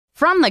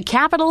From the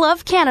capital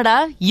of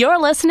Canada, you're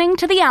listening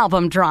to The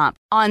Album Drop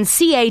on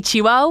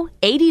CHUO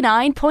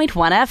 89.1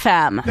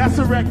 FM. That's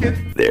a record.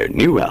 Their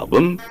new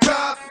album.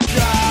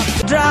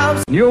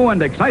 Drops. New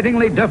and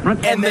excitingly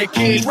different. And they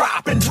keep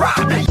dropping.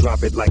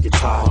 Drop it like it's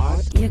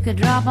hot. You could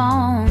drop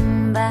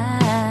on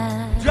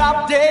by.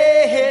 Drop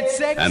dead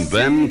sex. And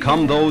then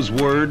come those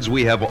words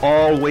we have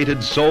all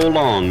waited so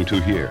long to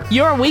hear.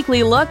 Your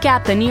weekly look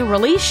at the new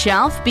release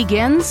shelf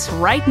begins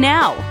right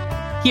now.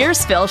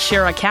 Here's Phil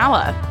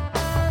Shirakawa.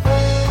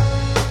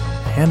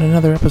 And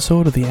another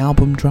episode of The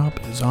Album Drop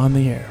is on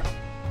the air.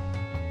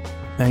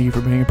 Thank you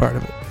for being a part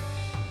of it.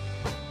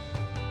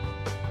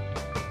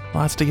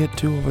 Lots to get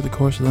to over the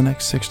course of the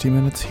next 60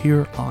 minutes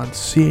here on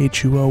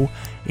CHUO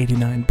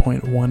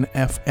 89.1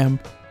 FM.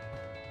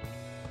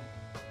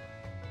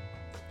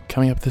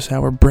 Coming up this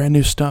hour, brand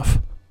new stuff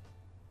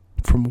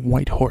from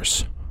White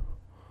Horse.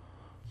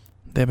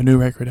 They have a new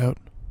record out.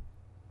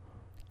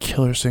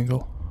 Killer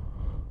single.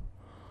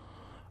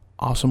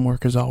 Awesome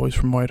work as always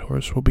from White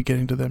Horse. We'll be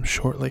getting to them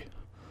shortly.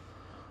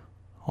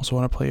 Also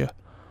want to play a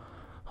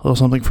little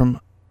something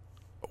from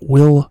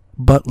Will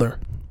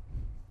Butler.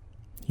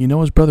 You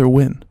know his brother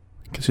Win,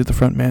 because he's the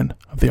front man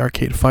of the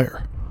Arcade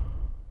Fire.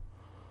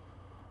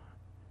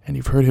 And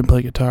you've heard him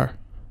play guitar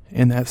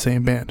in that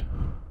same band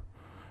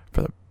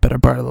for the better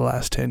part of the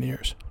last 10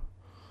 years.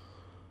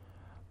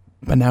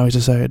 But now he's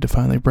decided to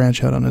finally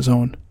branch out on his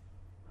own,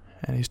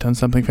 and he's done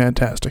something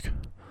fantastic.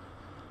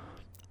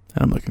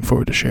 And I'm looking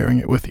forward to sharing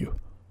it with you.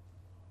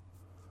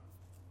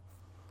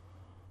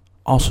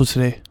 Also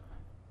today,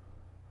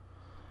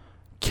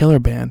 killer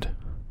band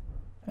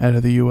out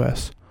of the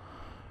US,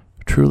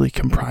 truly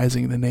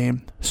comprising the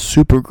name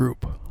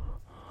supergroup,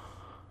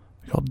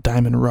 called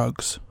Diamond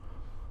Rugs.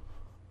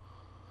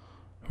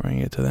 We're going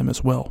to get to them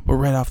as well. But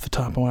right off the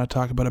top, I want to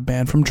talk about a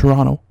band from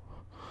Toronto.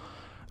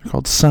 They're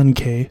called Sun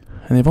K,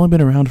 and they've only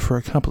been around for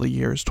a couple of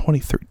years.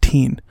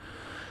 2013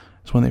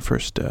 is when they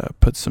first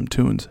put some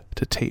tunes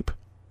to tape.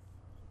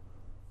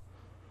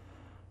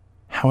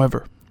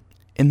 However,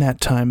 in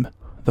that time,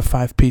 the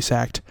five-piece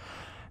act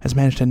has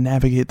managed to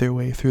navigate their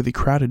way through the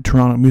crowded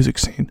Toronto music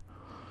scene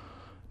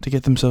to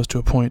get themselves to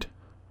a point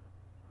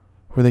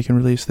where they can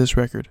release this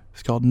record.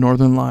 It's called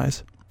Northern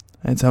Lies,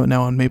 and it's out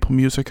now on Maple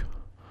Music.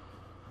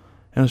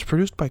 And it was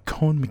produced by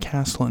Cone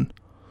McCaslin,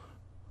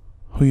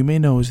 who you may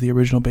know is the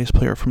original bass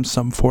player from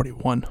Sum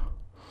 41.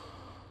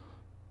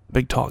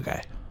 Big, tall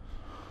guy.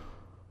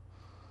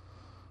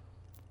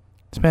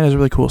 This band has a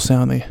really cool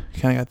sound. They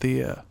kind of got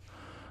the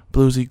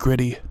bluesy,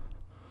 gritty,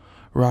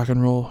 rock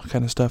and roll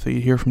kind of stuff that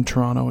you hear from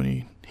Toronto, and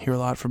you hear a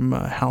lot from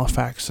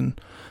Halifax and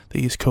the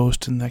East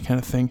Coast and that kind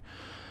of thing.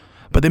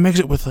 But they mix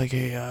it with like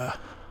a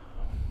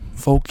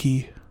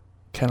folky,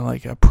 kind of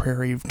like a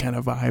prairie kind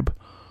of vibe.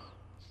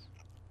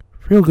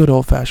 Real good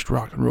old-fashioned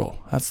rock and roll.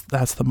 That's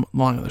the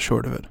long and the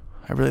short of it.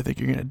 I really think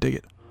you're going to dig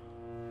it.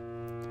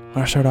 I'm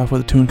going to start off with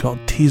a tune called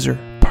Teaser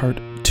Part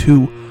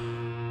 2.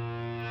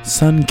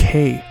 Sun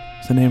K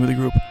is the name of the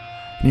group.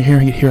 And you're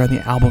hearing it here on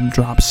the Album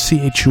Drop,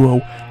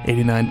 CHUO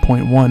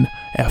 89.1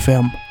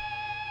 FM.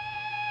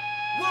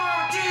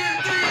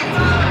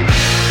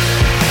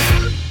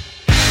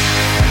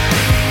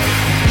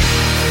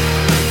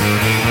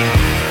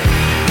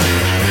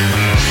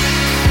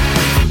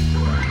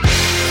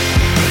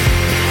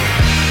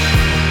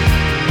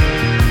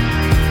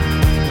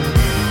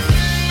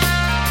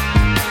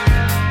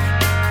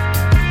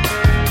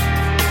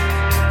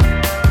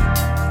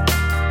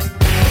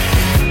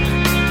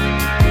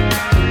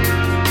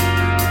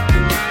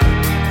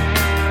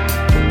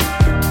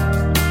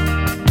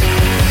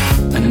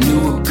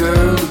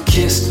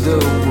 The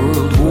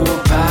world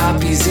wore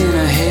poppies in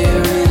her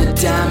hair and a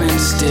diamond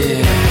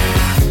stare.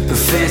 Her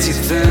fancy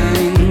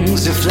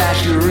things, her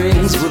flashy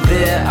rings, well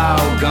they're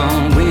all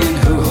gone when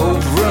her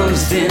hope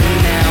runs thin.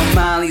 Now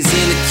Molly's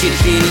in the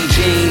kitchen and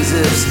Jane's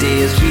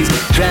upstairs. She's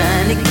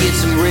trying to get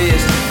some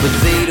rest, but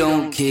they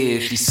don't care,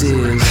 she says.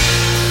 And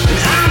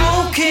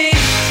I'm okay,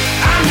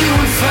 I'm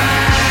doing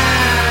fine.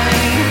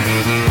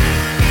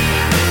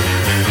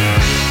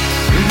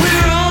 And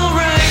we're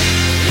alright,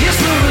 yes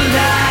we're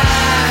alive.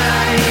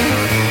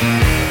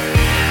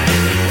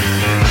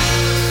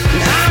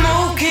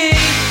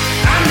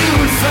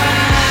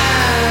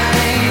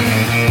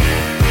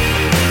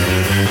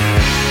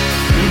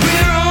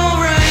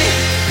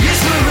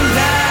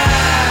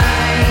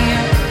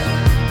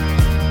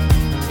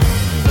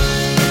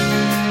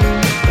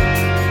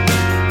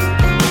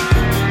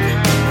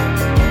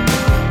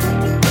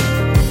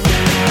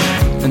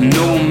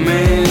 No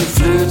man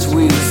flirts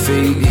with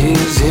fate.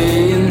 His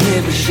hair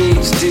never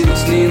shakes till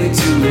it's nearly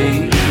too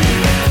late.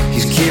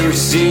 He's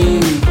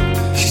kerosene,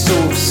 she's so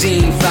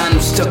obscene. Find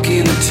him stuck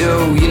in the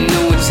toe, you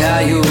know it's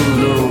high or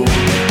low.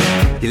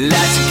 He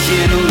lights a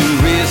candle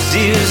and rests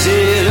his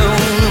head on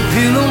a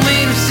pillow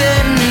made of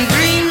satin and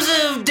dreams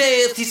of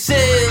death. He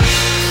says,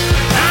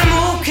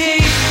 I'm okay,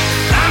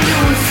 I'm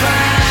doing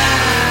fine.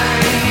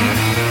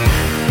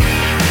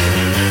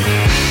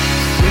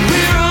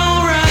 We're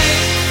alright,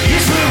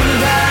 yes we're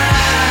alive.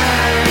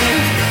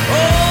 Oh,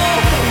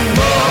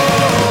 oh,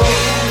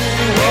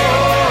 oh,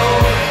 oh.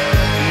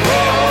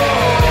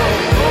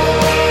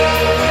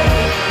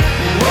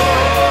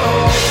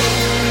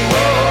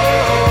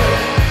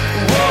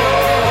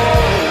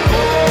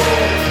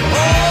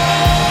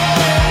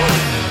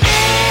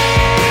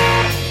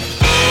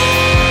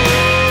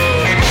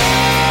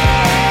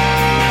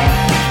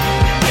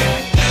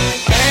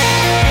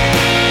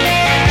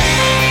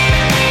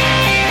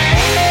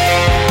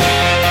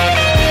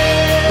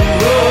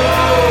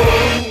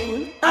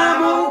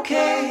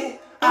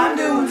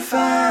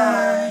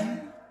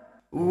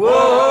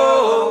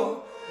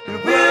 Whoa,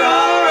 we're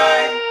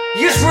alright.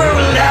 Yes, we're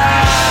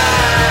alive.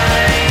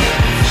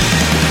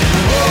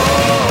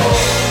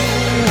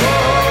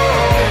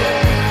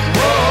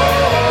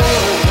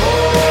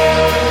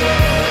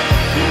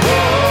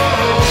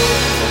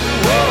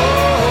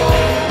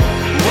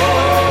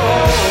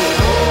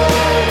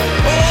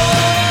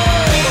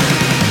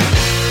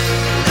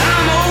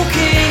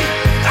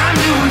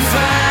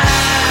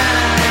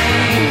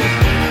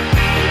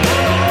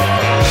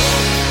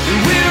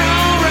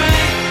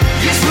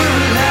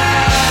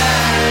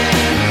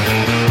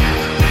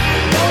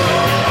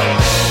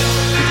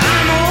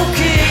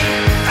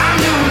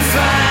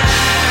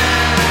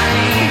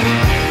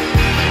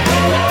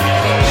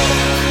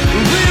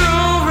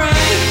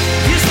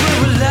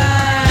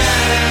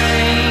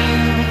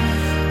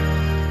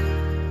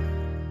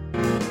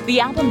 The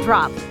Album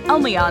Drop,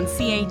 only on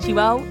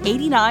CHUO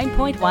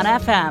 89.1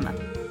 FM.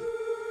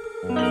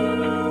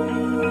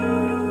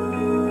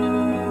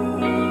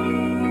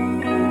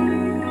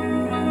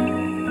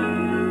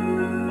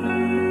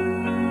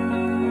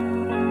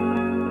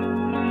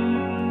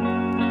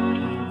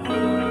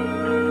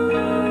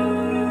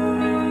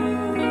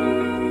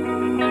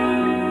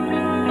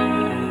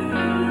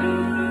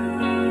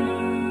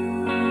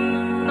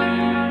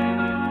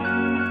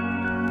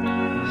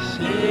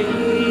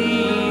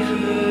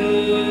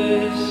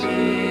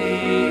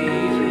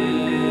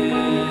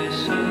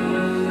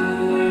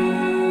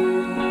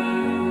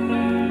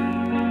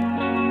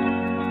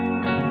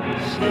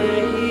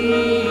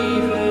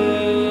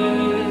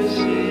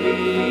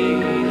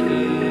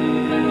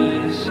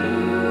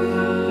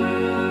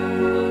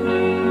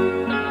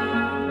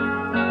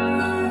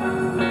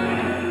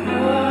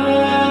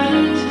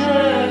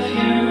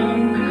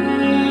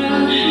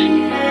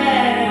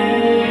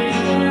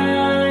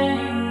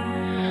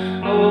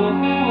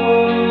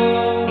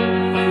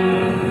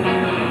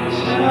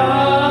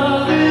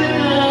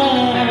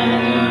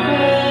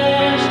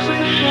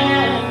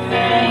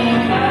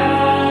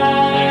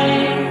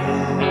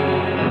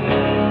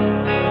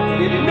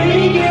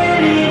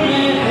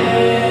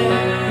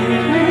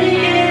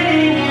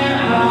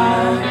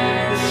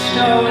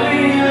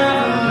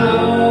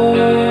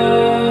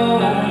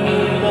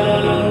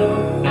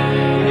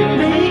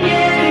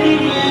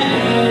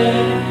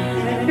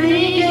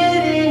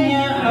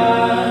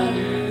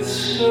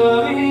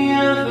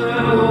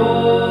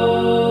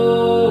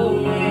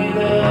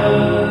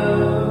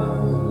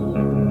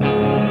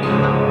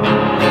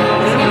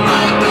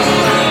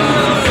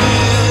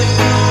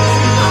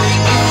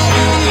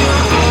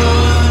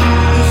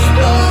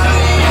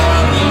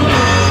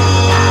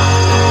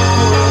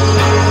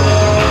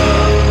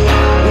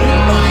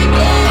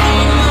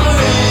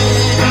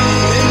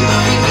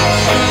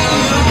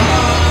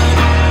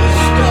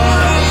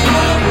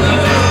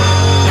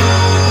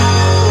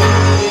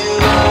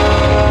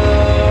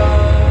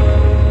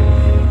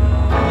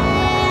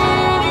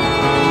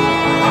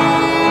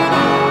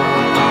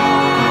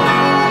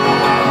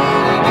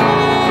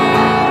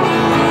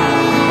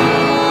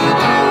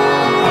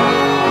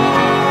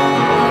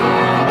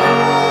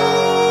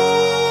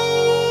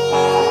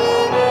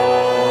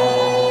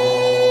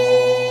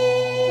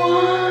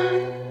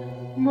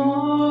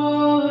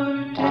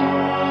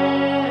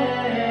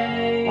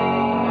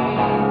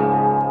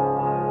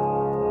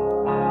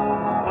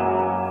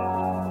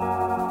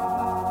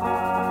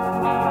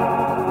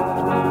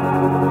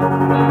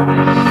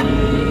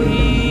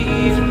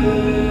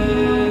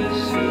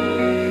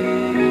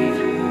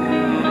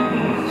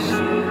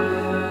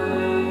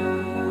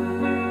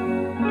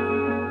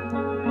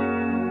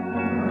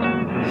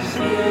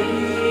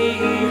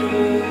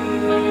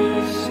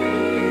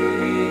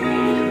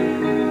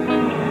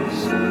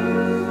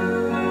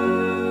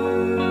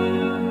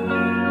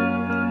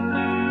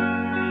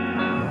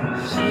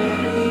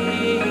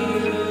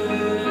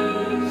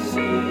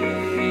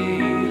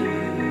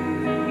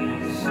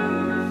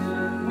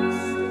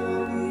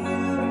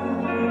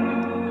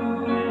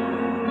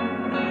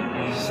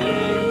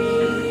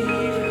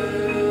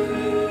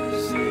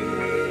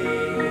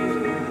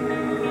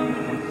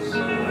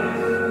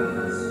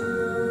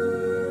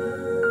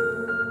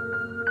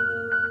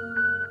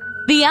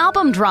 The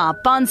Album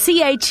Drop on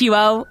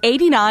CHUO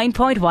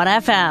 89.1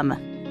 FM.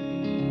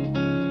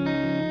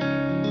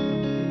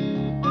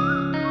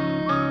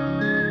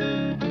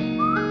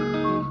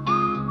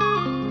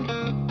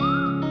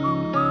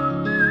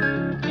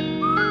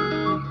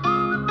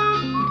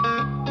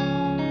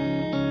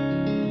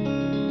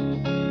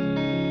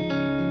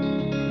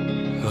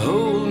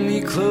 Hold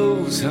me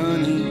close,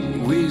 honey,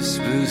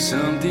 whisper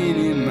something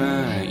in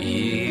my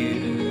ear.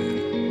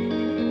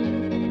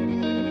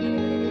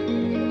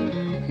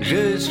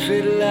 Just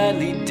tread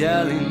lightly,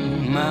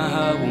 darling, my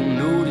heart won't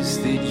notice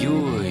that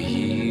you're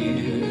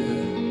here.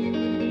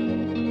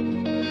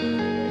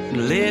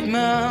 Let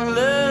my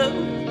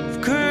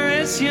love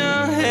caress your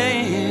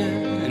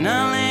hair, and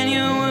I'll let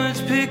your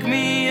words pick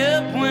me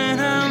up when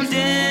I'm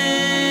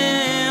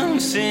down.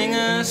 Sing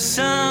a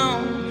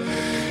song,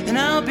 and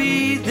I'll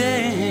be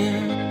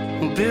there.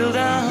 We'll build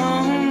our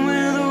home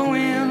where the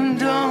wind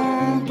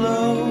don't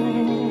blow.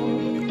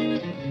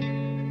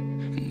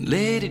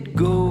 let it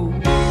go.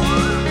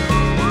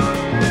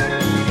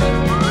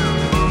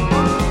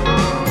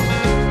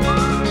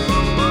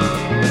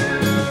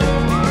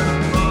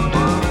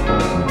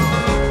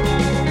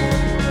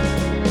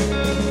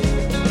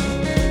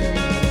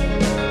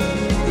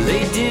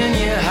 Lay down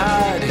your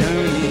heart,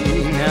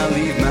 honey, now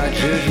leave my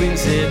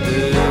judgments at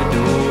the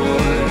door.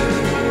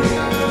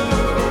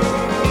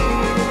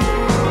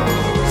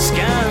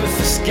 Sky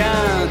for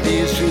sky,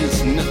 there's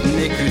just nothing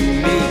that could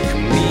make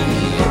me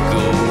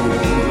go.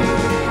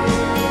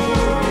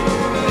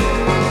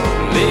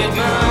 Let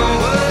my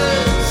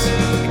words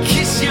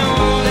kiss your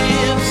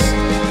lips,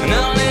 and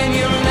I'll let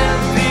your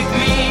love pick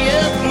me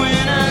up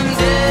when I'm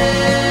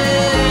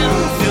down.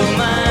 Fill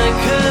my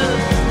cup,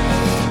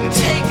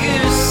 take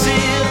a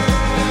sip,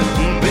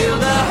 and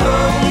build a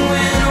home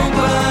where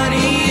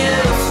nobody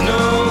else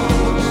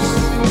knows,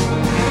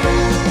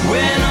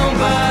 where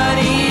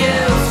nobody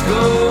else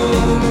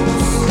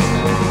goes.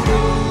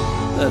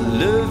 I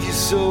love you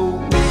so.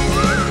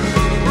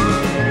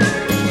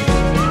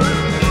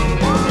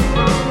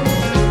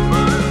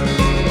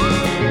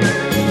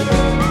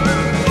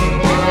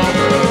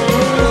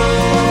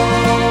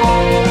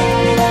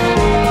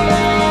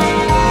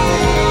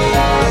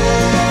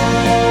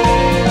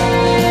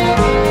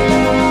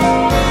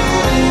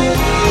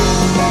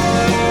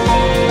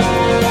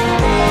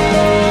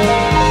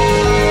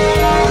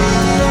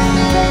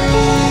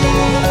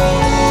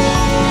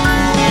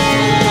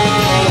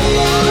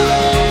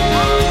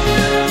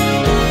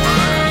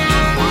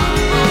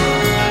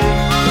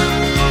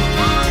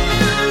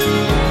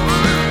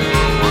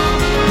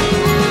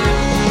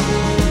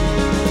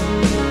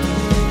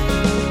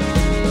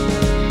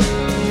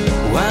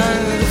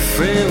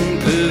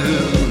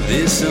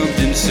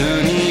 Something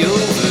sunny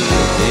over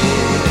there.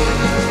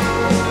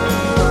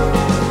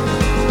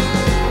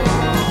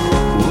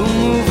 We'll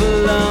move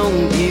along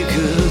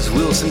because,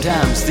 well,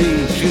 sometimes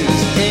things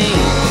just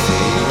ain't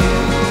fair.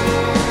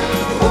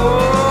 Oh,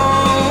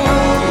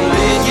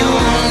 let your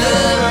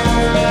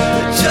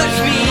love touch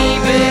me,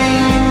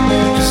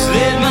 babe. Just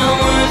let my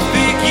words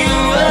pick you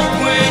up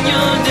when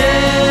you're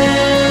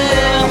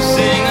down.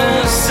 Sing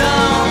a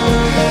song,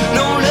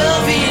 no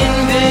love in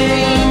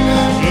vain.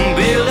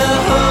 Build a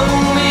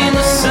home in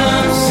the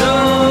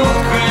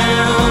sun-soaked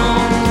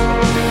ground,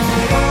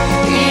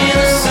 in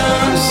the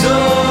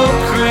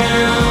sun-soaked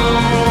ground,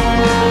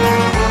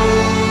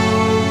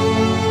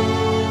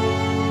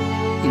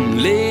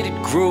 and let it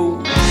grow.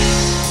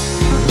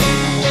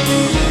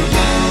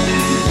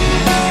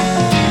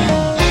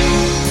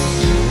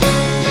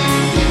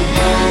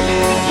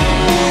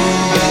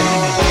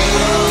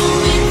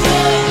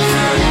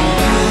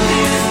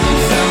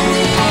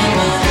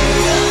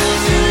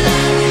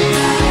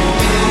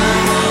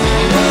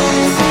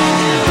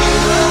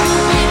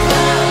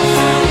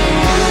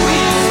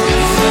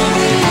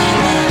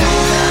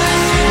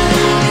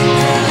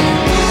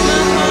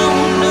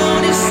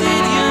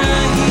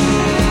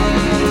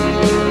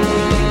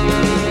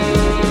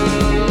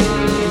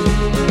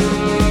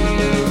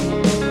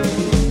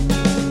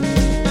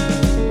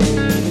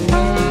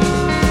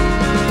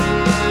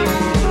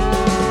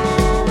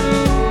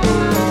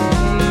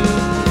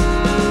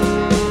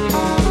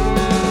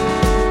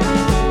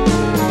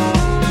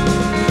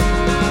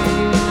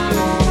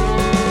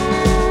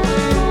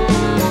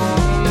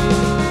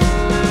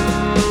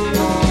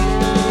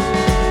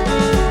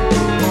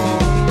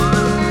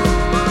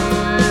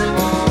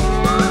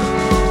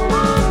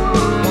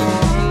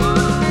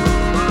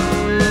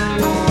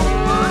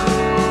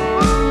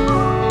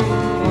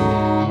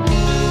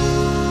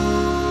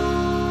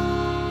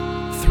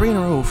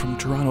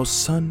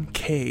 Sun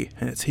K,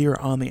 and it's here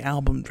on the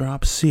album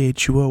drop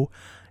CHUO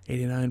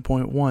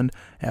 89.1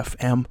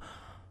 FM.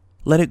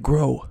 Let It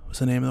Grow was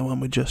the name of the one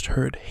we just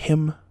heard.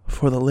 Hymn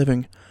for the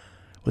Living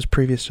was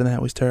previous to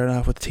that. We started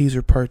off with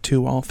Teaser Part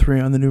 2, all three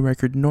on the new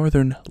record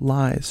Northern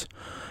Lies,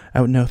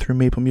 out now through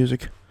Maple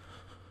Music.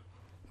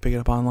 Pick it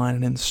up online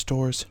and in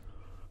stores.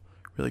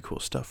 Really cool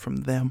stuff from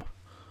them.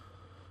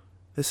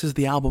 This is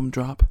the album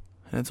drop,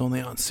 and it's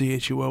only on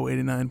CHUO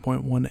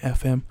 89.1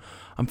 FM.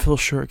 I'm Phil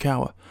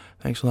Shirakawa.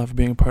 Thanks a lot for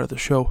being a part of the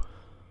show.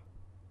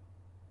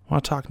 I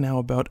want to talk now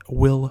about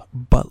Will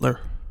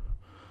Butler.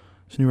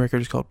 His new record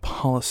is called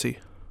Policy.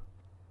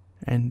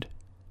 And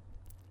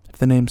if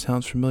the name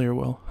sounds familiar,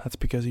 well, that's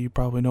because you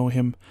probably know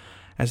him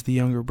as the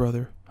younger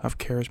brother of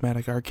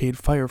charismatic Arcade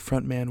Fire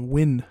frontman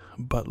Win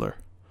Butler.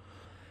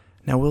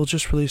 Now, Will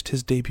just released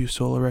his debut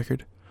solo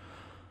record,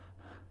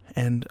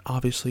 and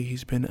obviously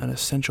he's been an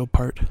essential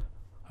part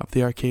of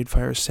the Arcade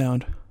Fire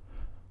sound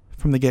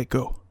from the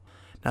get-go.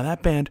 Now,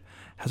 that band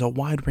has a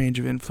wide range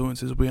of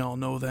influences, we all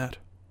know that,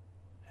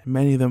 and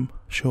many of them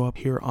show up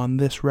here on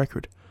this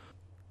record.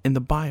 In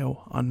the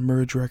bio on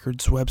Merge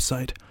Records'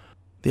 website,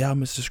 the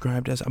album is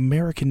described as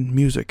American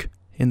music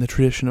in the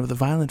tradition of the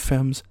Violent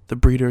Femmes, the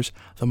Breeders,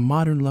 the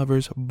Modern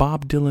Lovers,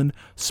 Bob Dylan,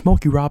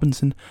 Smokey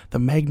Robinson, the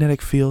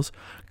Magnetic Fields,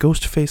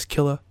 Ghostface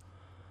Killah,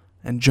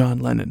 and John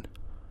Lennon.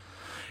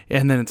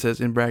 And then it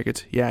says in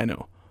brackets, yeah, I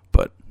know,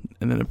 but,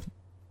 and then a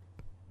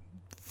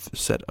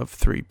set of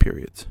 3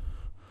 periods.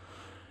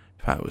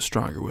 If I was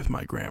stronger with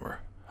my grammar,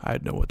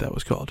 I'd know what that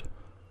was called.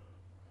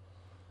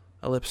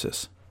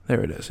 Ellipsis.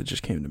 There it is. It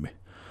just came to me.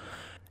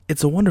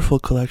 It's a wonderful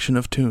collection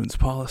of tunes.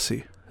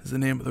 Policy is the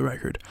name of the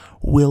record.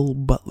 Will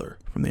Butler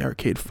from the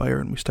Arcade Fire,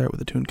 and we start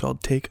with a tune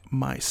called Take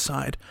My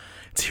Side.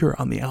 It's here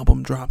on the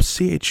album drop,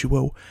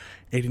 CHUO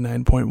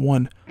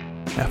 89.1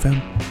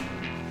 FM.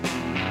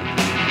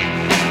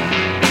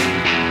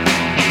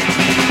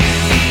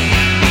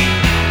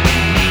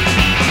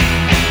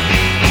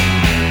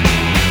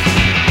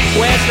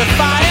 Where's the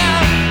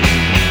fire?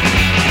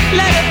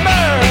 Let it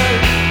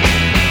burn.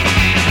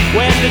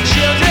 Where's the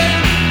children?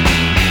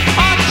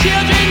 All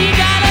children, you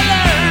gotta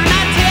learn.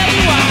 I tell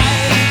you why.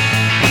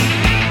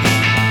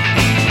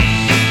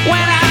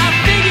 When I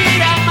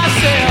figured out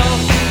myself,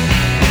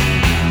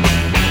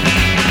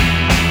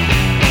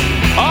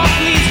 oh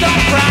please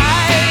don't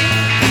cry.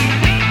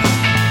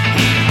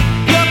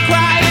 You're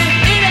crying,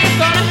 it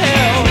ain't gonna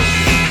help.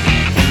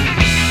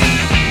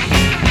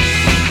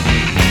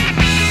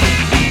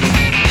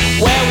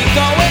 Where we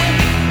going?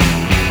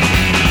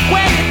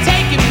 Where you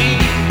taking me?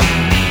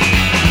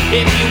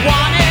 If you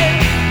want it,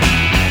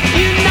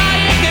 you know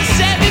you can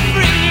set me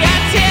free. I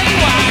tell you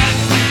why.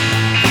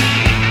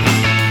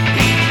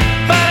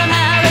 But I'm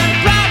having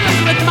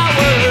problems with my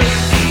words.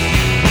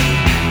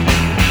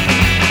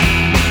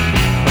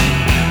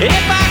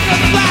 If I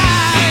could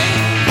fly,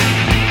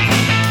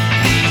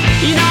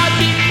 you know I'd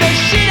beat the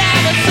shit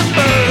out of some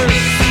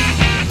birds.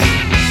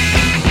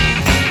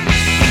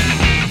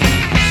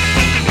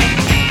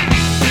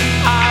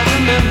 I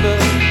remember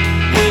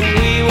when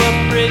we were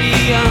pretty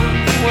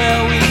young.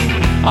 Well, we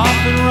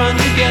often run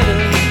together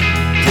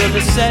till the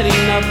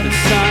setting of the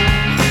sun.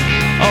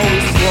 Oh, we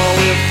swore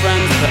we were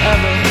friends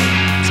forever.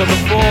 So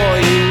before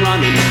you run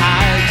and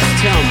hide, just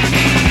tell me,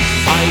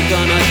 are you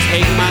gonna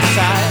take my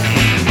side?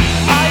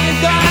 Are you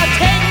gonna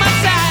take my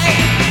side?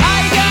 Are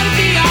you gonna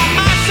be on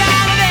my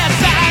side or their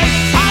side?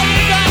 Are you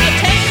gonna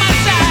take my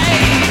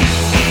side?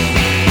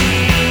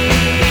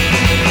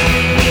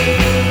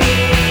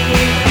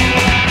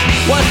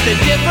 What's the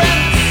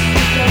difference?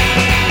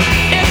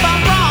 If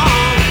I'm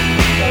wrong,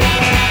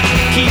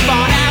 keep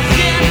on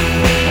asking.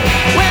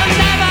 We'll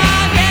never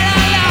get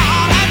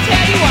along. I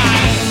tell you why.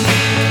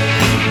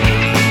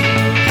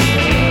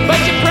 But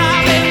you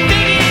probably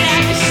figured it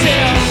out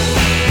yourself.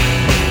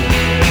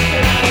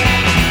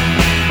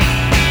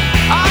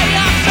 Oh,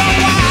 you're so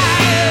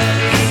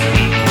wise.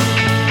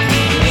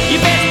 You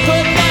best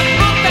put that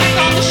book back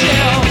on the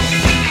shelf.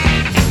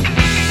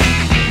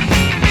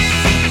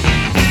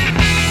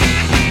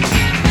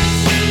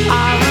 I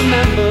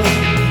remember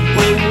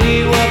when we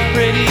were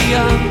pretty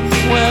young.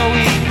 Well,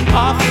 we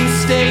often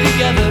stay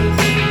together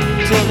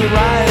till the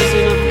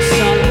rising of the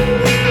sun.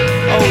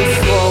 Oh, we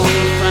swore we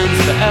were friends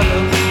forever.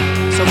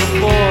 So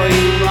before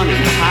you run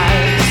and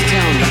hide, just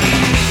tell me,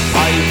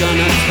 are you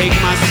gonna take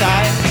my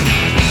side?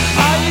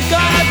 Are you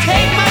gonna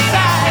take my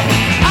side?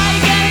 Are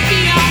you gonna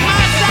be on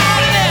my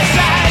side or their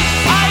side?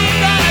 Are you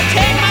gonna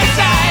take my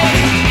side?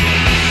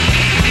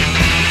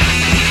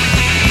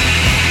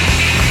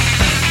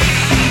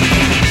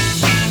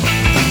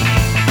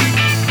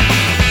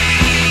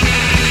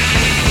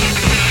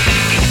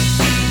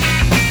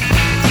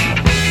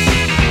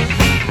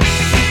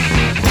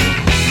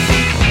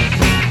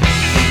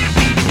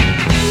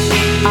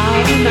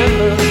 I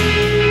remember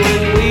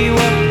when we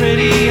were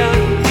pretty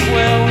young.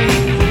 Well, we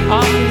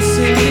often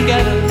sing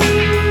together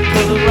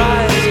till the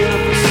rising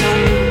of the sun.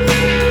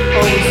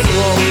 Oh, we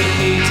swore we'd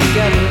be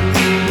together.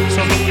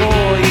 So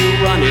before you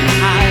run and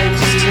hide,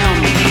 just tell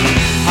me,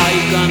 are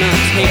you gonna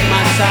take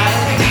my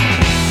side?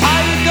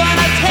 Are you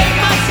gonna take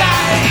my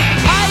side?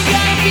 Are you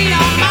gonna be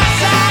on my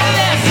side or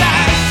their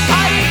side?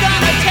 Are you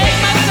gonna take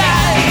my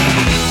side?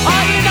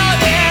 Oh, you know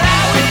that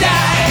I would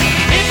die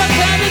if I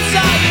turned and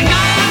saw you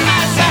not on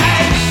my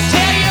side.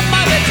 Tell your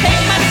mother,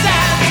 take my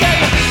side. Tell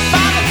your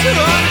father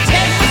too,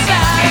 take my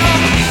side.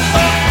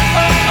 Oh, oh,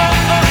 oh,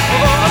 oh,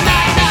 oh, oh, no,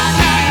 no,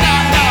 no, no,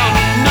 no,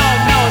 no,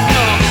 no,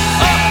 no.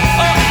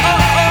 Oh, oh, oh,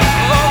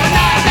 oh, oh,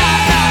 no, no,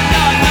 no,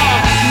 no, no,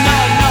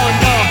 no,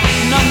 no,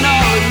 no, no,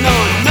 no,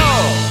 no.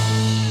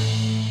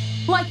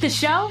 Like the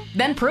show?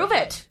 Then prove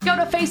it. Go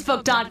to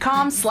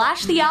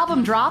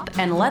facebook.com/thealbumdrop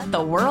and let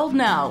the world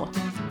know.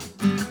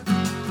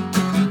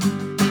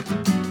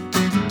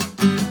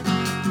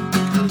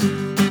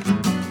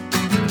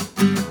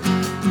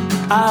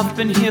 I've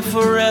been here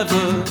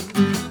forever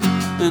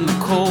in the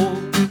cold,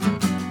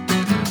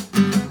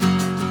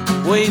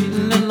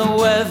 waiting in the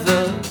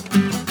weather,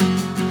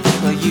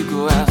 while you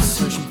go out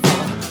searching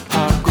for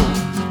hard gold.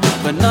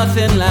 But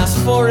nothing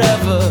lasts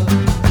forever,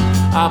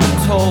 I've been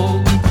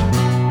told.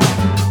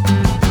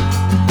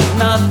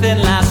 Nothing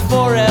lasts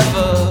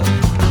forever.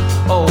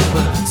 Oh,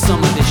 but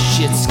some of this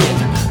shit's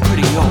getting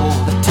pretty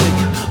old, I tell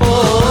you.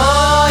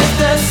 Oh, if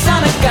the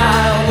son of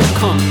God would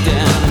come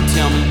down and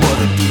tell me what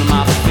to do to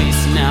my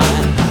face now.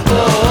 And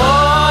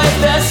oh, if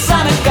the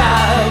son of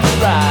God would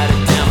write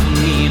it down for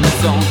me in his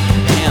own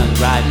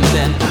handwriting,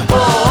 then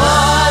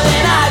oh,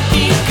 then I'd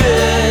be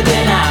good,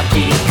 then I'd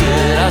be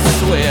good. I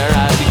swear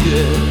I'd be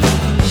good.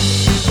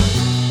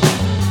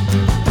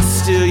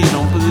 Still, you know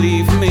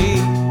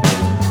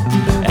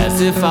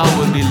as if I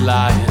would be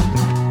lying,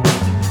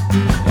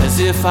 as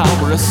if I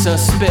were a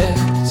suspect,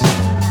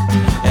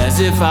 as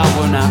if I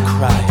were not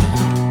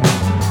crying,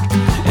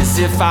 as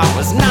if I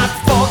was not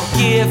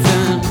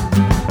forgiven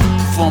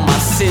for my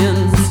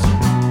sins,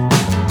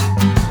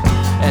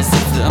 as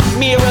if the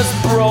mirror's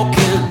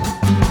broken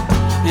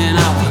and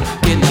I would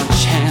get no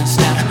chance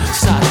now to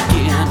start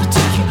again to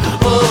tell you,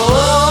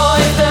 oh,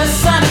 if the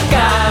Son of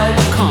God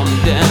would come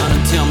down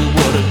and tell me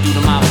what to do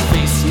to my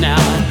face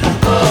now.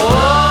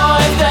 Oh,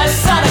 if the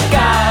Son of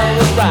God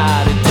would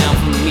write it down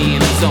for me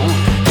in his own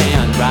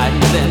handwriting,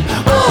 then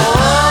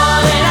oh,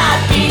 then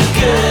I'd be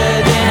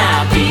good, then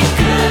I'd be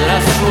good, I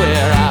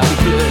swear I'd be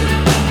good.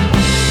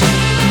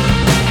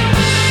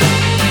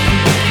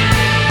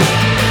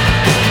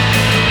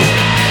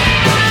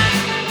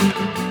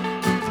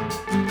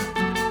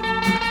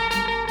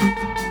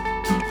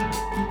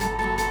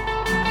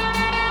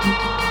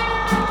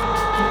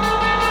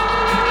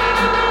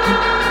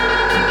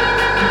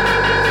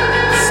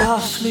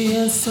 Softly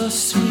and so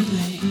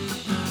sweetly,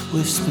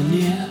 whisper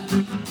near.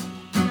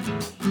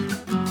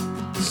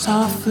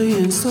 Softly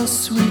and so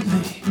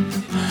sweetly,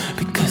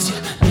 because you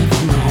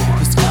never know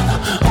who's gonna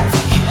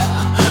overhear.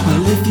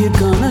 Well, if you're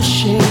gonna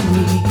shame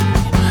me,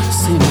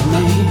 say my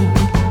name.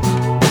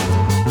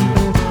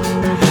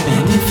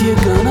 And if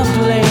you're gonna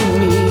blame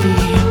me,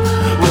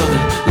 well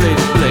then lay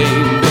the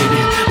blame,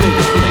 baby, lay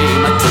the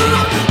blame. I tell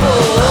you,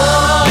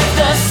 oh, if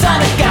the Son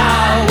of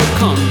God would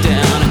come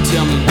down and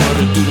tell me what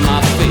to do to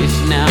my face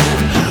now.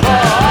 Oh,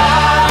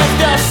 if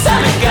the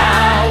Son of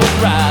God would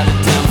write it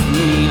down for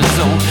me in his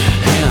own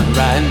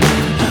handwriting.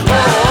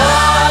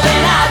 Oh,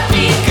 then I'd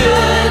be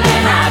good,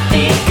 then I'd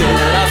be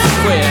good. I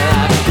swear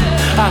I'd be good.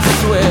 I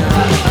swear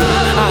I'd be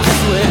good. I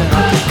swear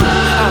I'd be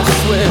good. I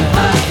swear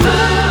I'd be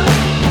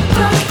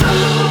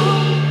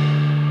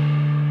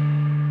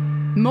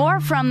good. More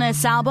from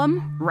this album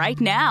right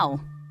now,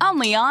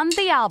 only on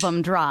The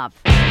Album Drop.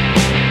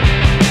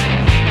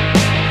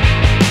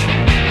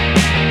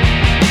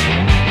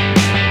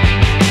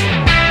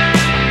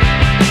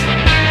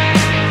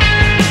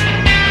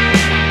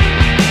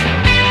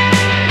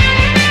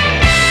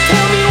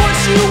 Tell me what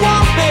you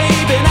want,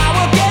 babe, and I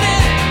will get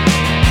it.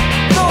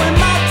 Though it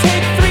might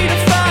take 3 to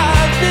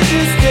 5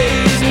 business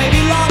days,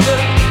 maybe longer.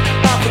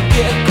 I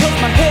forget, 'cause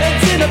my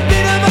head's in a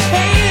bit of a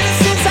haze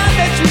since I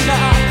met you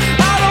now.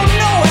 I don't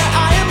know where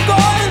I am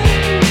going.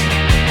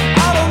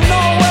 I don't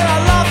know where I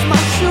lost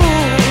my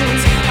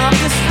shoes. I'm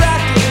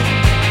distracted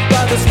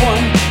by this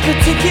one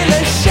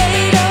particular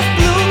shade of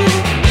blue.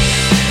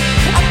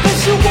 I bet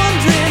you're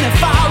wondering if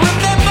I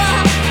remember.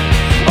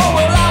 Oh,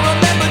 well, I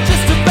remember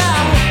just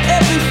about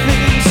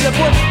everything except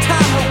what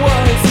time it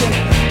was and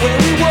where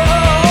we were.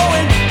 Oh,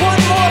 and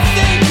one more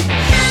thing,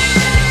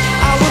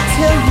 I will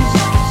tell you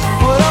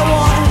what I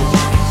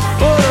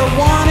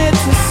wanted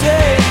to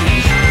say.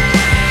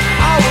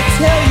 I will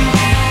tell you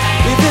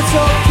if it's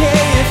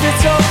okay, if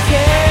it's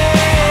okay,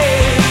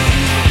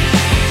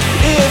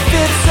 if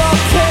it's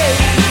okay.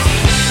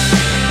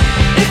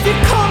 If you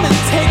come and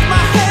take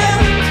my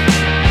hand,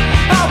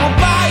 I will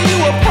buy you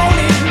a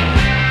pony.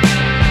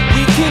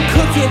 We can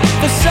cook it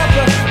for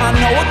supper. I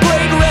know a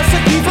great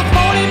recipe for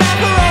pony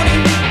macaroni.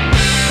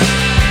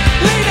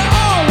 Later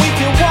on we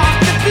can walk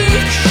the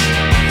beach.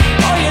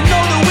 Oh, you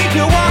know that we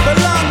can walk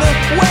along the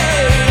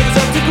waves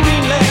up to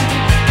Greenland.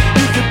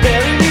 You could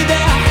bury me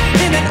there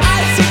in an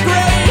icy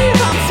grave.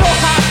 I'm so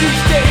hot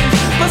these days,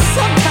 but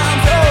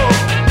sometimes, oh,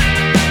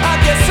 I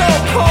get so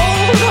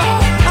cold.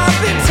 Oh, I've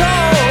been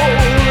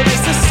told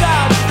it's a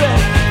side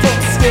effect from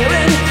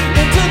staring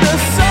into the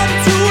sun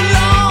too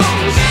long.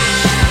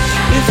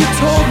 If you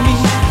told me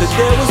that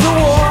there was a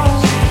war,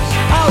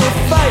 I would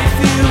fight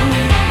for you.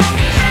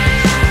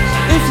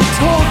 If you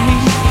told me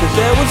that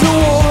there was a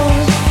war,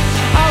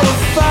 I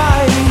would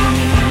fight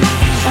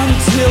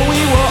until we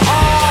were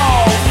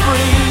all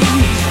free.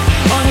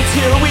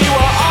 Until we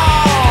were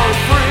all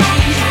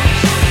free.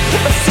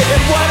 I said,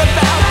 what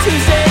about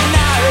Tuesday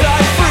night?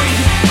 I'm free.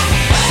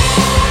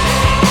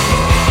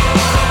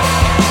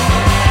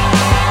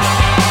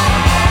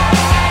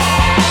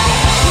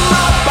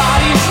 My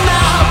body's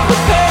not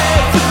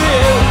prepared for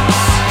this.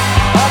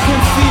 I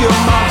can feel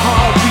my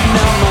heart beating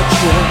out my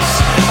chest.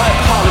 I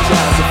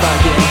apologize if I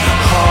get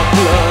hot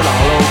blood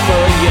all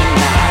over your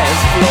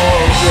nice floor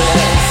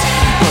dress,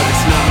 but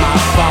it's not my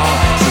fault,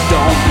 so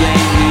don't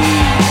blame me.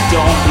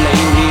 Don't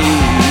blame me.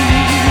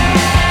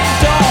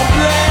 Don't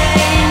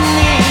blame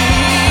me,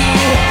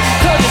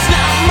 'cause it's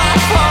not my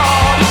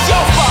fault, it's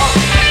your fault.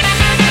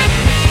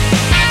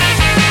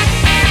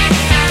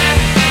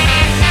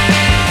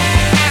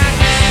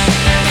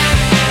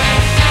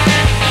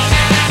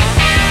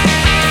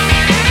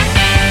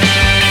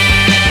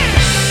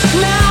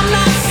 Now I'm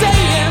not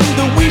saying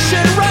that we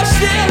should rush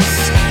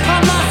this.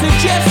 I'm not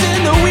suggesting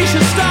that we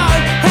should start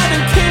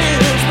having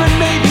kids, but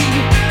maybe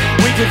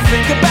we could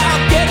think about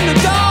getting a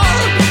dog,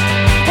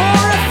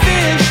 or a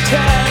fish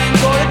tank,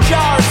 or a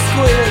jar of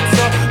squids,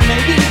 or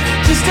maybe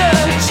just a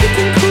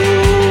chicken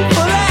coop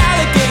full of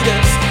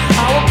alligators.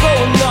 I will go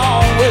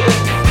along with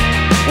it.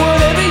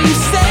 Whatever you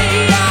say,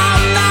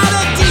 I'm not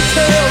a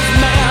details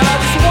man. I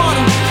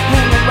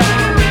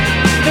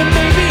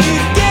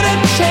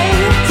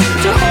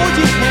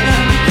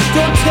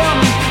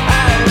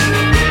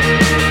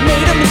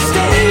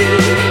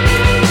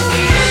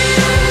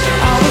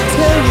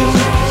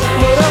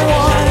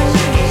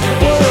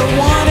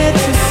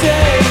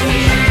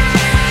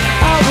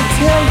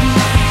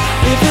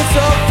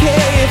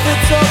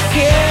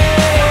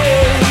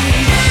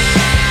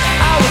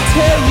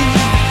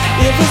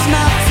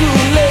too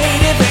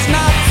late, if it's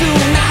not too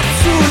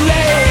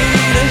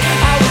late,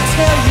 I will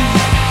tell you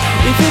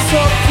if it's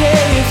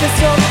okay, if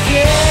it's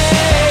okay,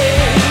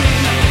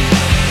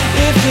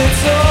 if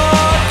it's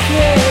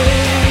okay,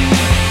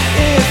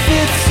 if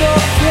it's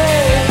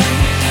okay,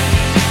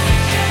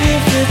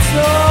 if it's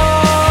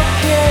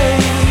okay.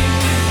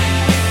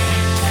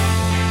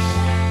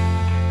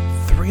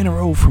 3 in a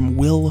row from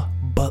Will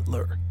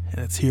Butler, and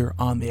it's here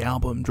on the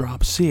album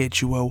drop,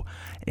 CHUO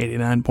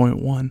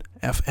 89.1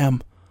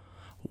 FM.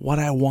 What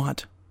I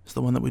Want is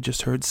the one that we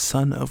just heard.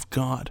 Son of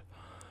God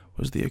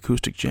was the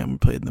acoustic jam we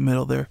played in the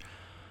middle there.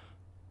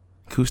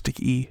 Acoustic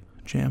E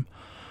jam.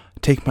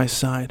 Take My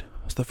Side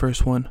was the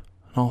first one,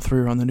 and all three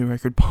are on the new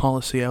record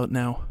Policy, out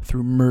now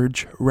through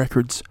Merge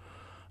Records.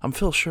 I'm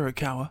Phil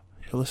Shirakawa.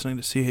 You're listening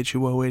to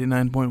CHUO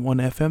 89.1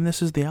 FM.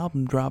 This is the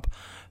album drop.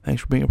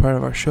 Thanks for being a part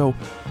of our show.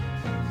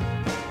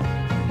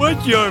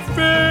 What's your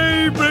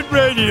favorite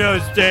radio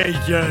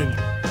station?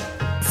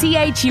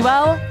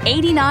 CHUO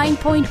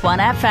 89.1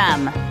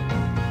 FM.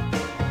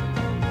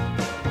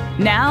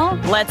 Now,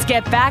 let's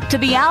get back to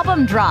the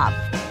album drop.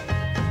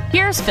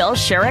 Here's Phil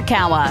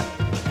Shirakawa.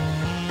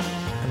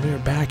 And we are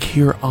back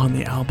here on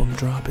the album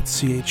drop at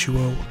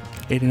CHUO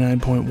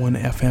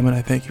 89.1 FM, and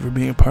I thank you for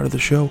being a part of the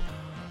show.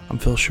 I'm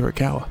Phil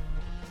Shirakawa.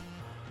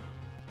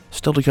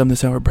 Still to come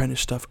this hour, brand new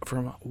stuff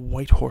from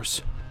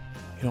Whitehorse.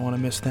 You don't want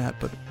to miss that,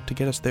 but to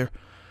get us there,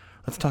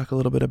 let's talk a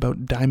little bit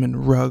about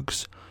Diamond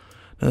Rugs.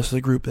 Now, this is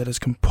a group that is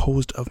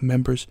composed of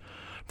members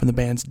from the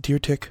bands Deer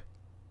Tick,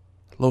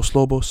 Los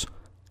Lobos,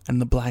 and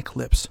the Black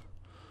Lips.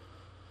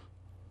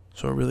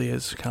 So it really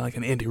is kind of like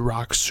an indie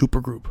rock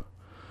supergroup.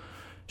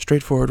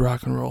 Straightforward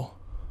rock and roll.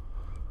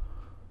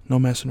 No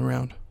messing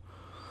around.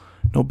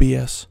 No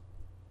BS.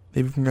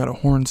 They've even got a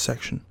horn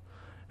section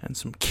and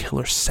some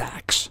killer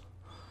sax.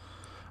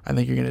 I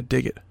think you're going to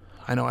dig it.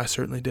 I know I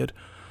certainly did.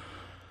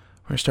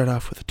 We're going to start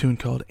off with a tune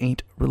called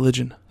Ain't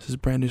Religion. This is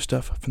brand new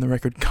stuff from the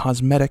record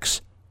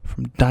Cosmetics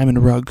from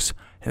Diamond Rugs,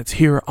 and it's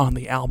here on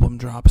the album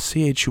drop,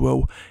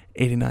 CHUO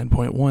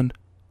 89.1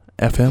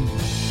 FM.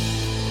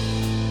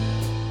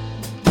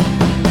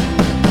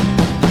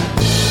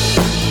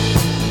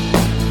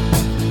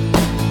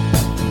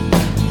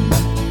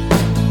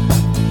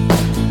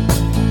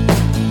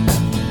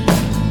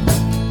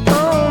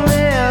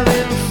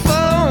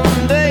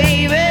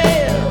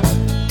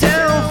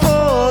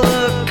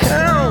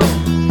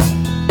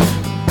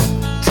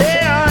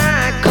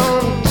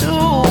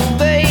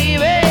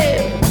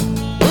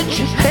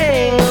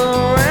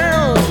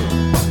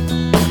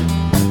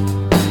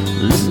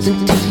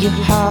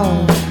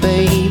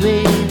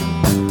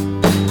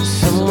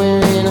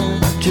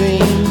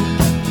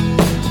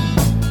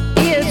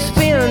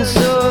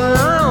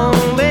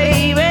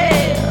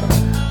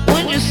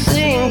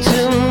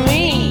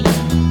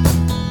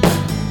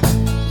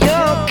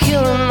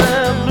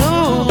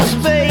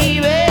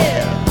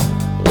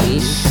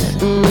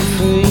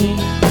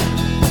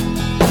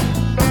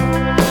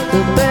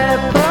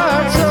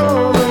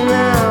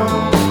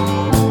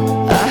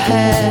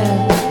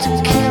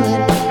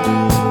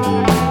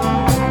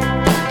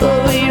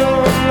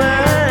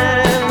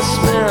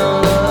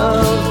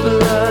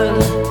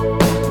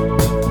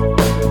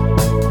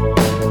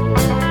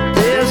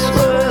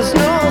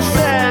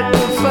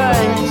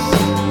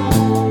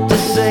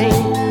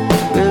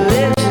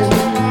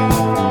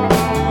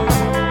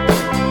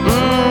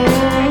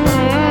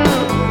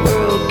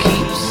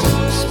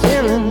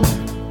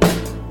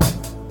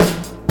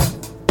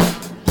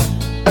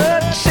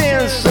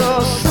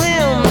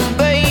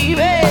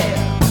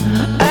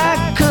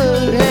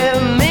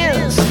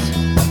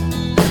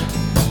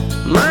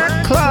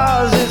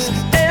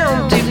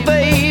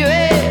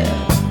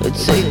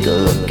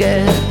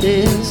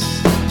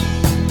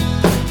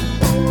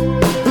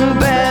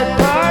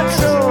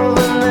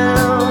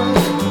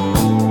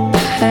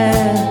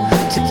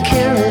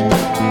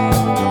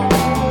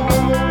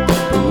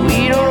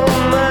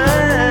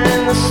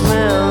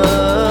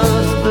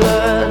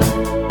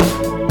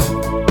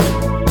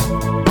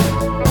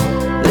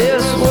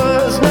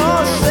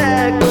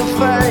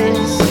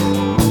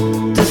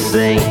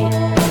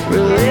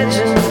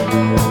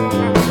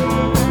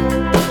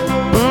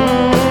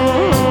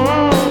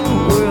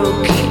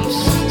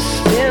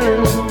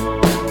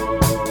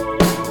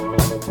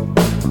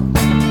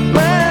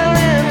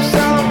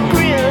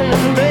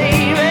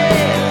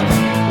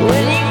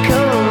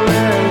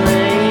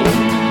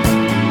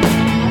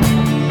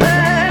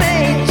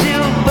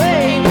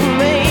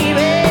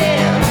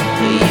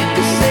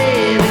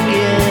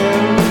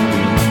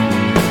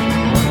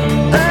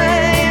 I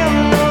am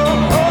no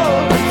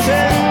old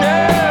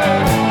pretender.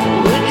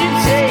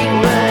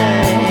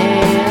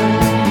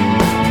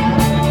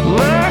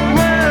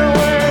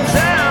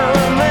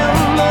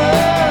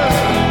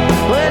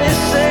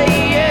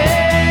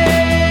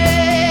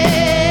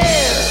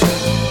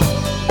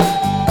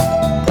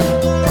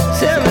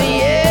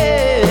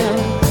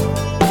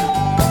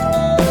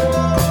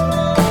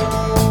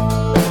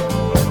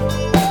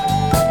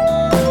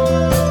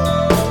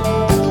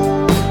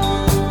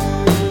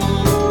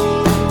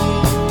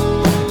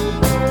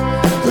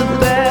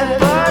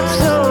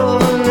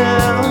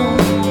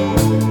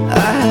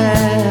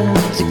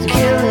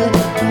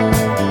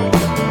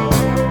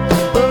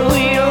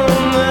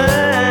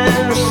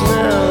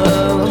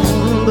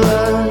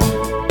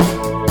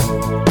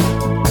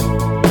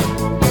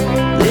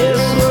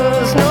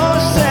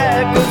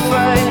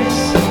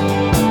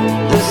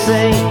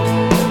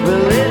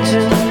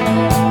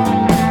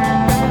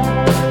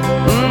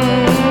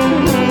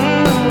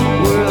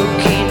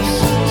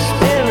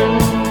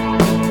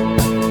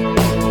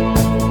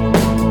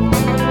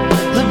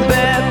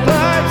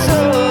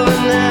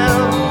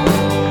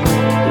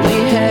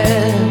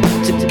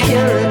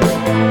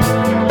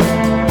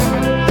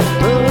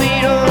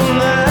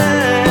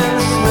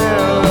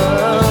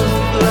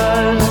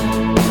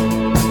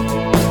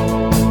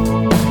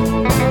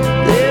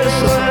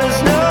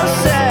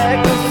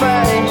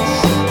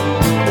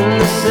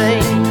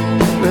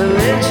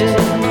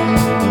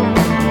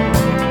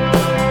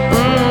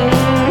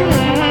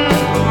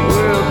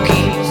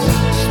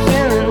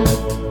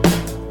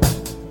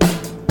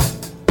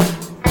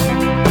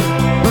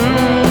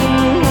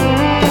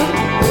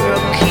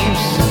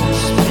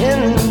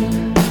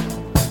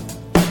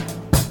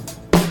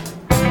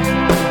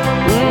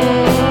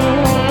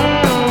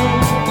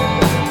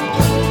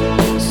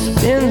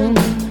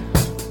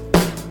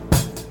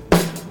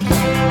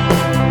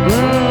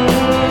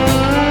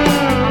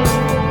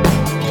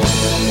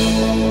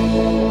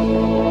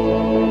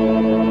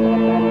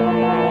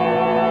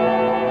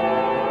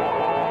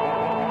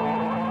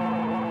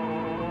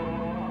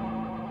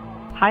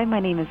 Hi,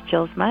 my name is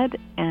Jill Mudd,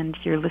 and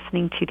you're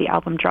listening to the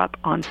album drop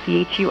on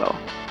CHUO.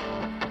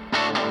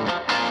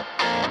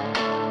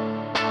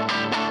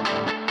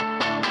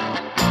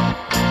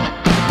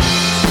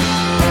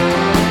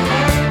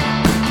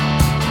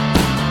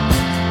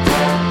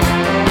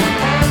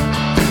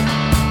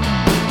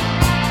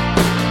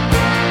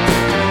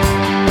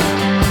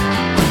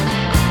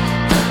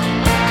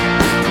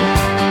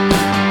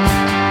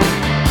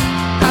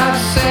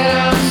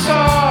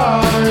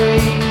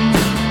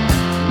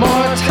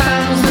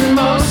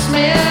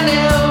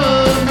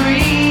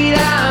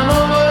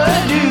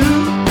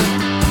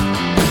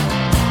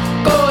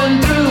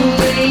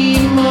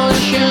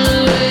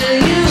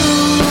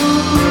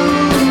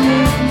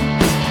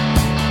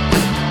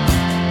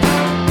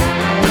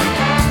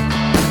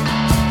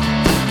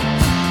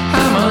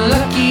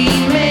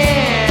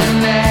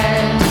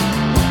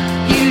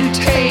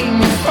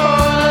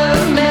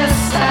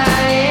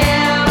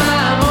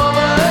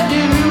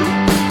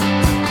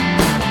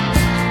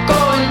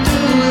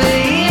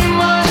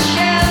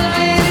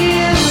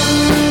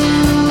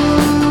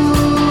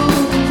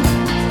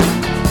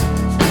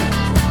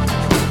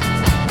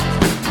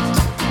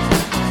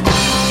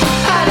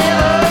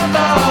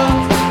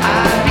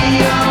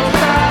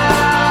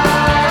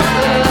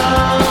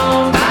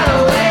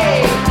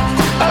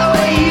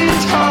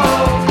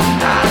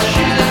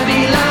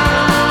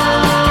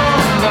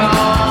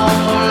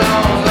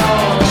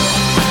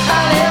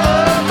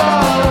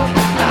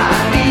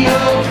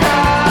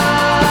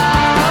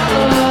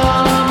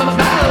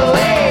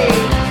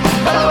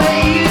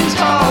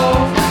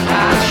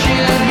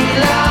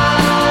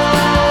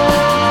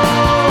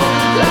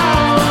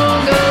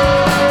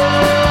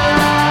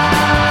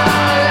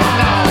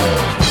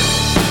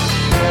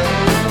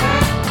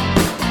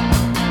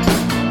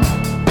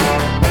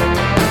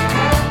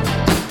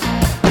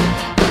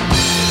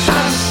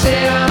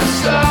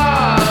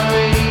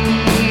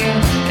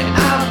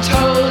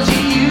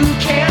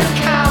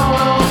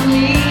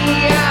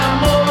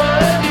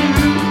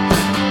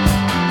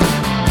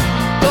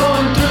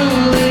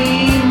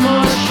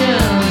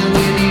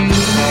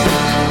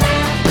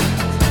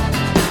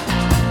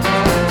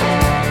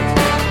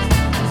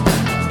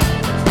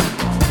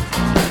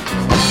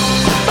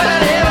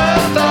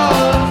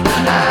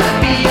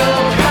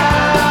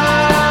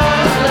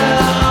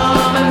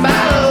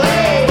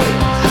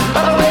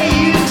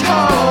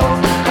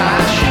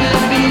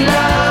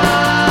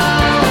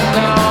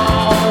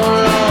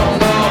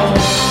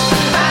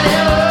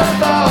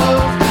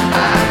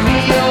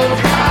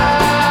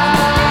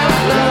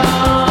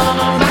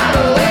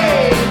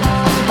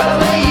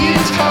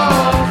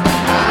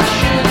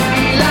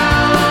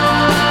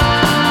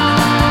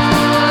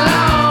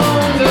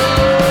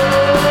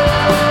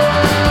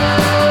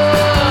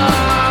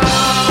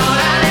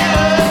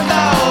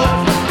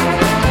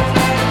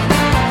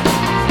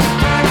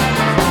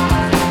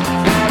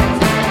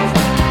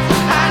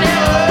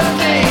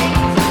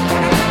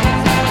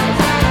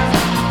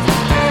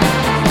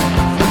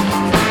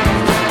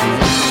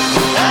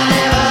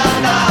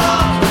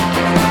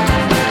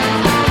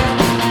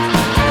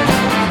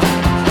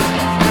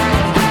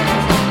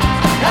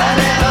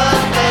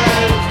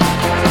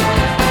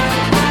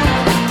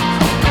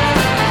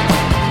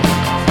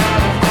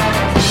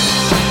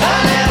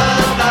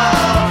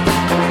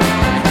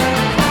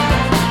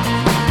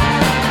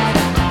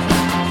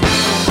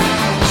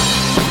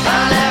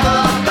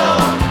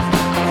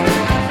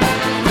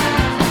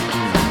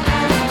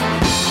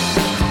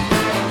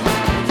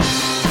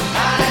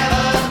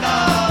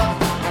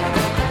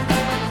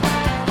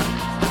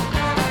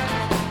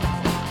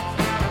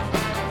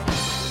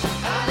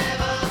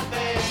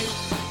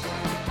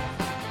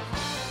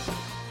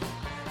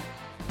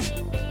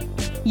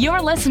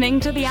 You're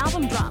listening to the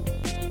album drop.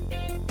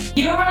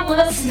 You're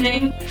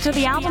listening to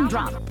the album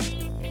drop.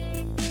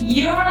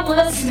 You're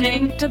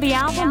listening to the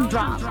album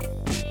drop.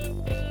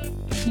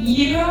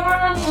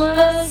 You're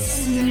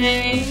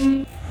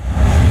listening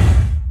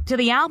to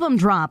the album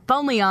drop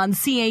only on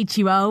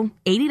CHUO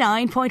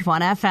 89.1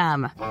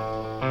 FM.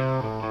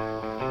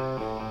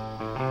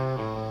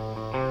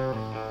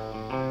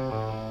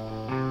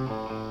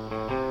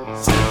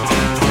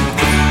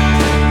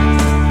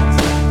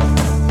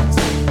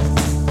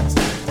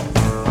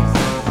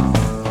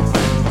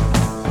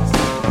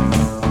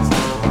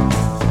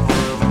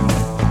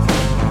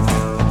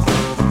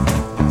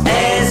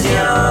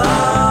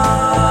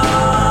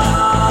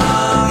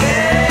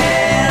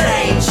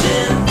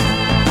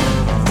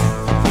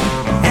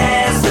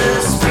 As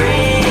the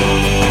spring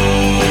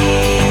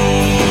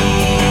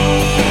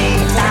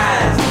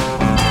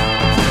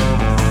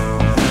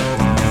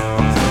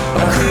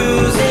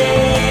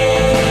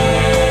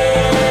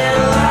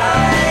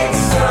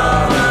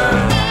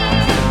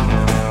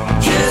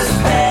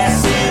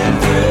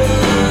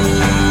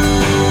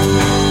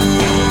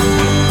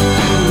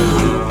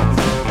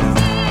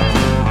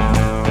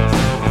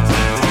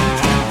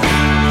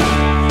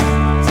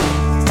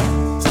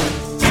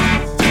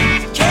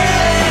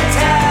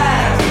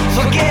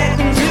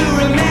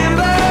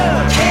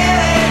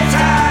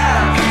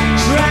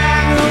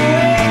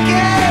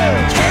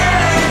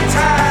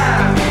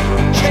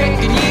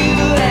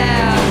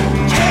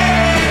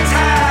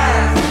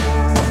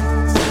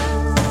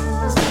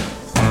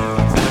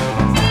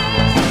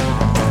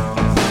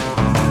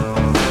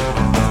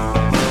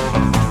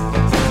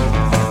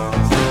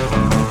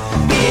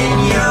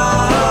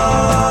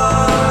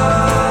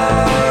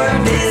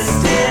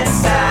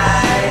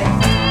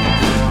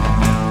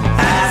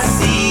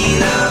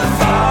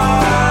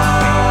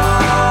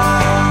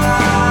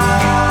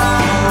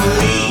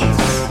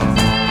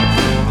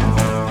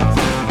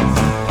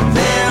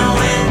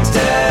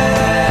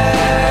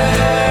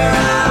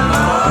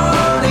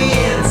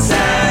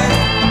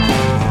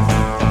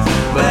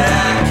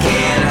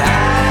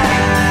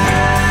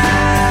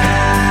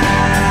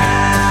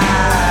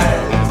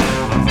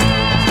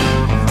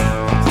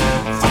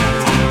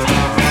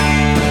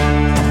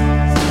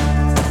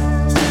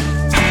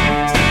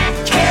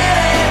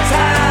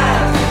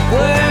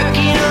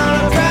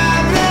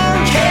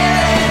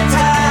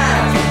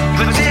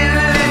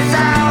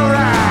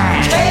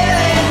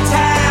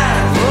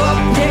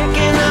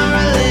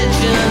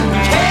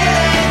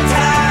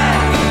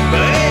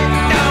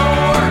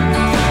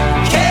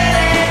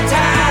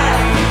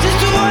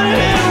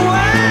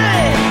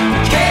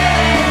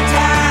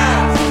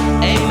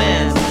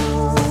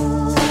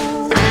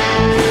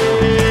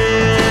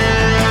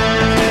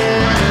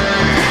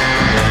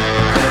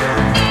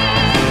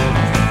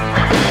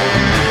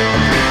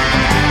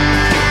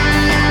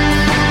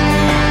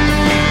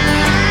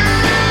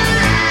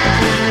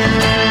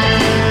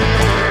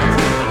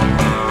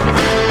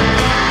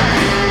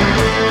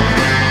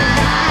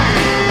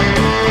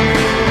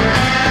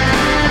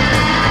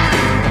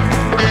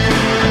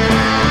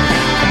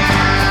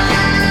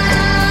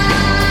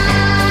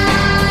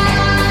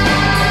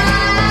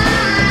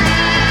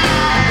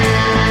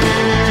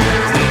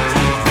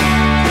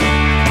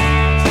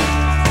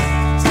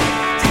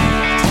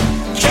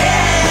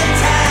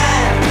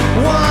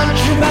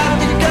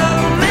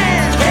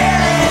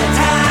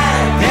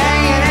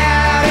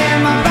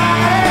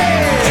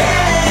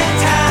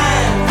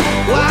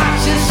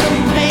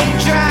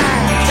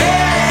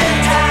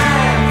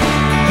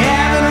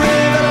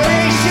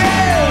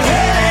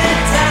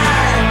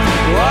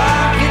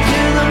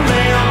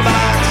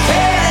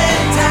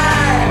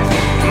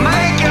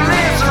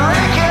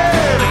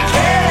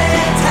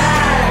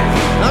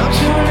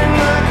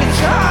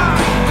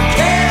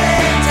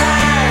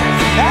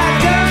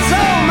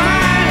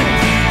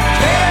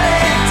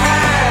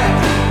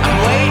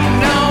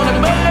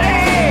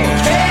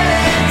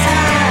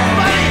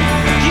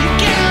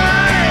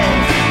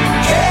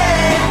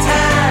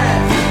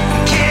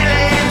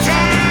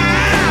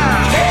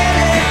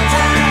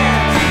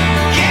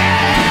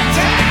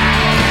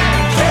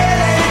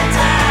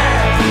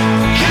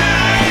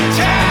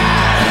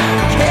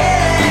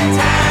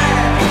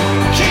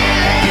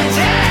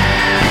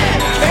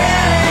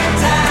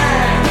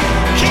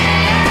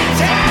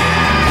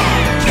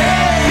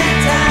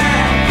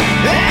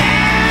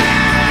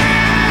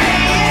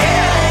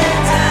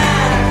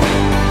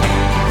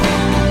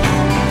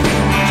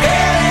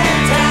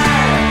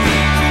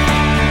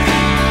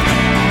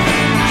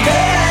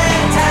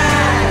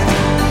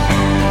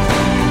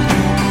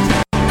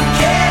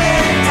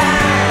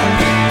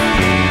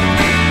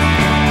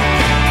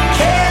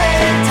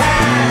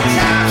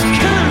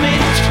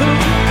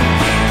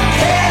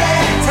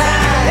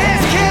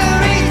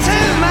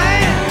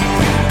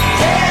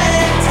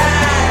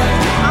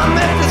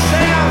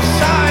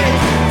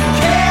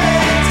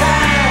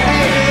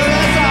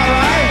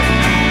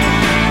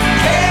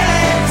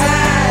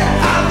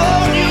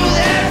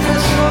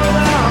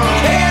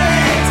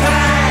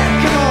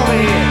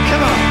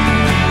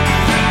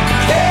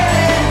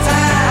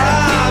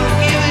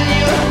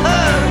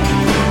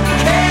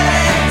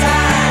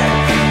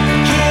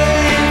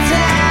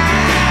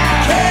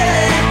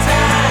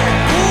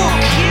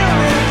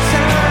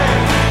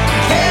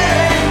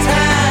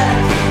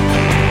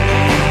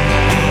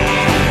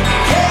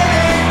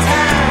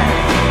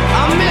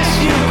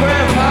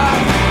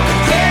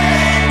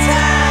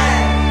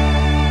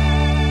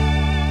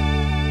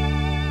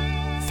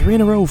 3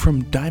 in a row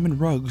from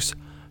Diamond Rugs,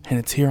 and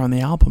it's here on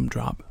the album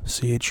drop,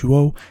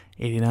 CHUO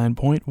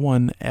 89.1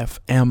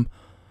 FM.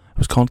 It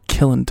was called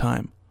Killin'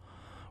 Time.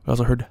 We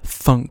also heard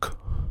Thunk,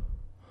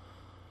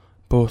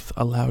 both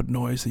a loud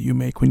noise that you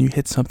make when you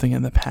hit something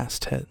in the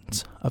past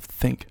tense of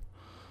think.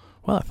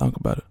 Well, I thunk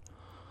about it.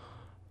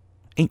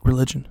 Ain't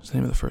Religion is the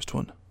name of the first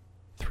one.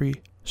 3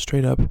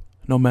 straight up,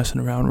 no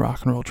messing around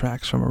rock and roll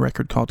tracks from a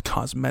record called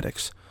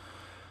Cosmetics.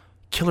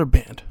 Killer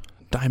band,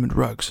 Diamond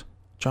Rugs.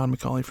 John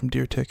McCauley from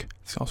Deer Tick.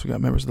 It's also got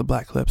members of the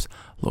Black Clips,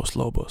 Los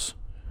Lobos.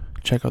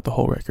 Check out the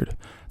whole record.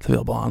 It's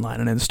available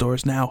online and in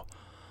stores now.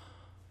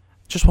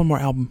 Just one more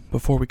album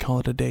before we call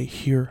it a day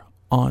here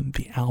on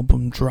the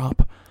album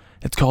drop.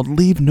 It's called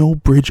Leave No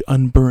Bridge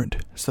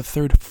Unburned. It's the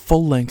third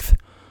full-length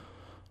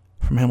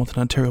from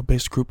Hamilton,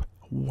 Ontario-based group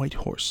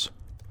Whitehorse.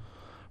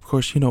 Of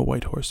course, you know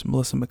Whitehorse,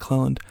 Melissa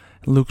McClelland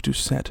and Luke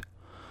Doucette.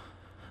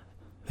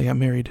 They got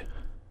married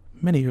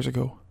many years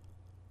ago,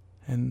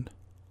 and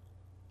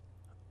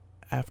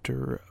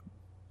after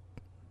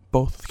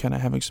both kind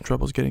of having some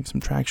troubles getting some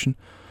traction,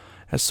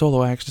 as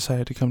solo acts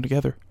decided to come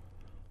together.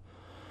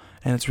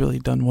 And it's really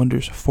done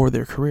wonders for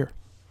their career.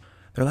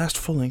 Their last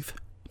full-length,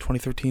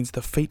 2013's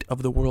The Fate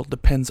of the World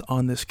Depends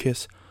on This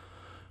Kiss,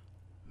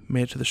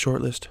 made it to the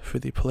shortlist for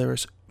the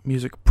Polaris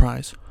Music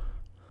Prize,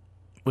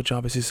 which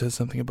obviously says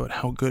something about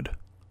how good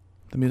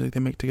the music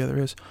they make together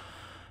is.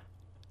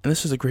 And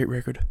this is a great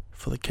record,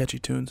 full of catchy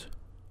tunes.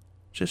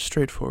 Just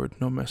straightforward,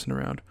 no messing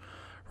around.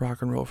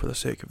 Rock and roll for the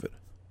sake of it.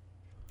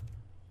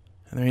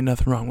 And there ain't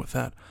nothing wrong with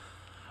that.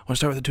 I want to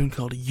start with a tune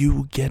called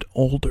You Get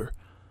Older.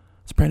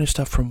 It's brand new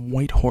stuff from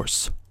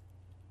Whitehorse.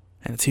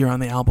 And it's here on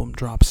the album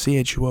drop,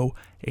 CHUO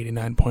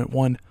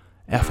 89.1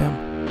 FM.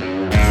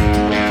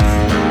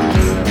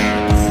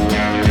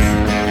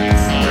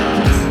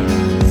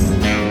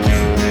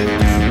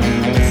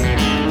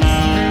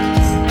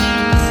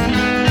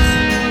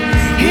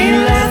 He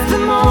left the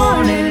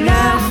morning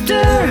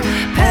after,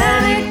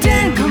 panicked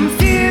and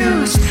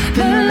confused.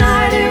 The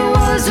night it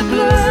was a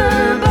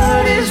blur,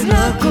 but his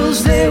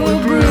knuckles, they were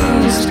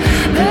bruised.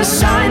 The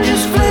sign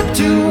just flipped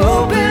to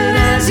open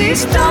as he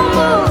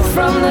stumbled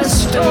from the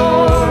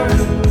store.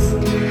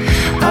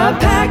 A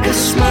pack of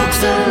smokes,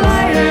 the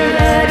lighter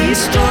that he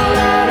stole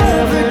out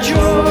of a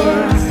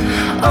drawer.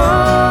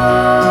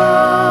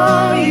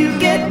 Oh, you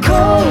get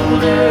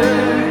colder,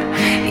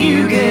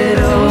 you get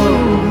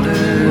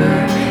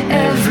older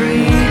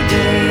every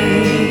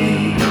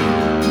day.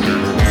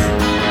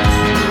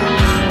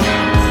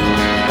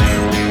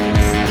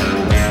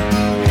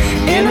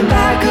 In the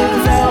back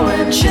of El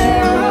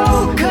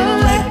Ranchero,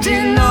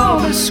 collecting all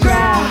the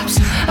scraps,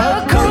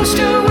 a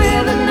coaster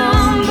with a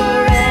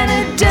number and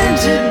a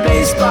dented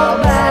baseball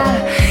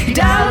bat. He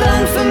dialed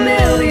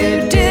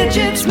unfamiliar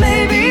digits,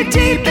 maybe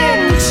deep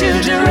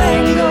into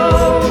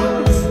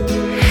Durango.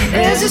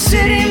 There's a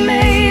city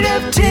made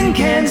of tin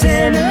cans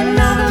and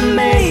another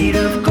made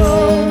of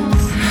gold.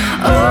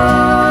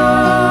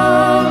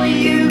 Oh,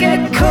 you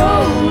get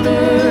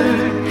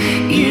colder,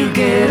 you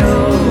get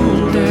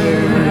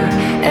older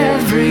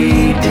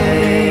every day.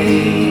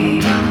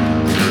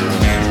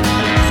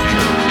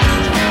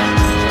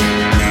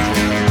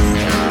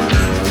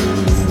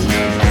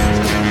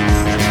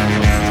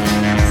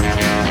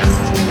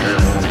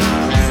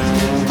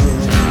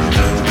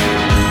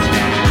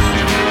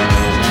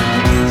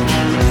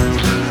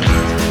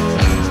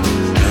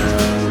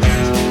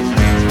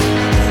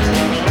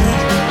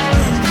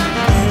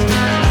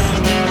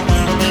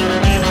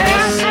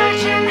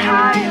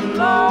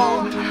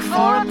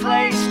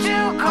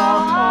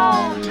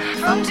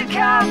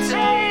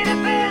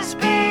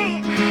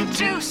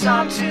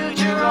 To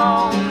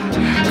Jerome, the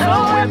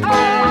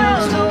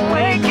whippoorwill's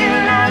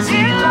awaken as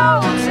he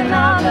loads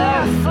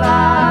another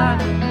fly.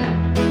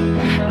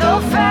 No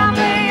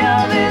family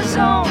of his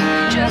own,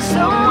 just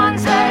the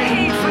ones that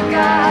he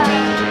forgot.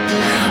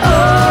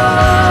 Oh,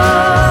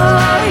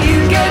 you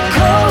get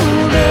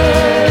colder,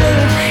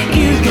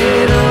 you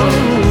get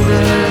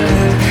older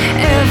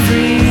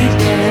every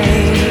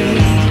day.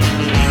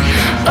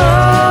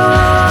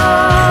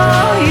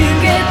 Oh, you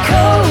get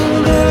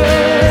colder,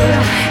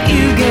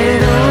 you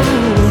get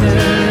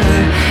older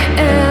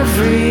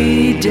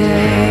every day.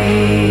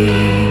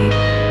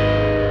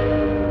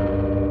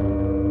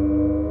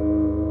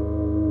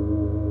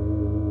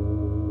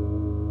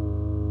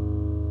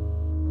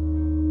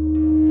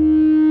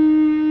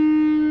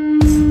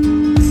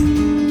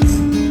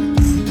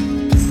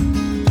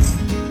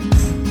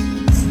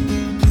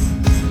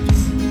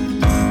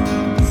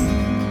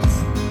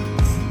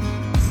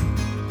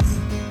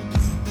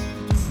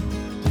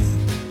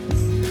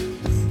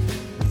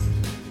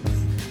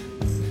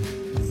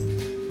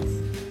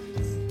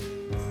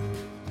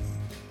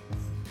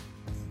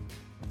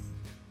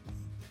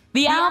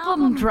 The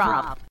album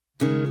drop.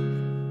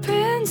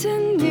 Pins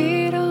and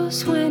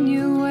needles when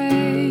you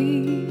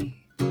wait.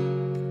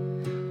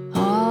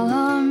 All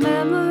our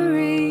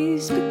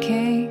memories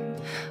became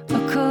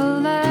a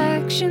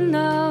collection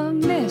of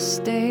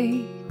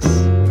mistakes.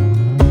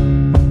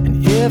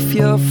 And if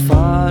you're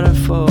fodder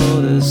for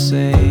the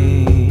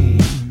same,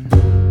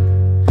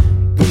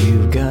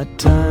 got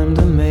time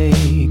to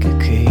make a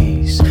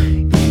case.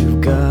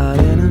 You've got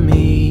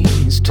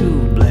enemies to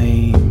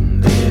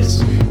blame.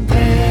 This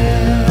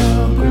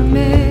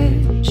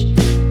pilgrimage,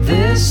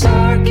 this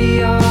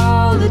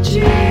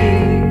archaeology,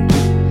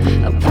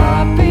 a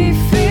poppy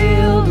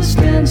field, a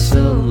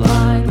stencil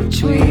line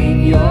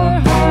between your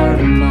heart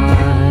and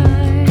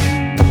mine.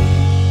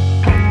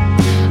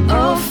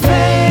 Oh,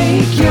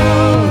 fake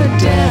your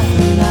death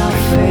and I'll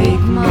fake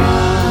mine.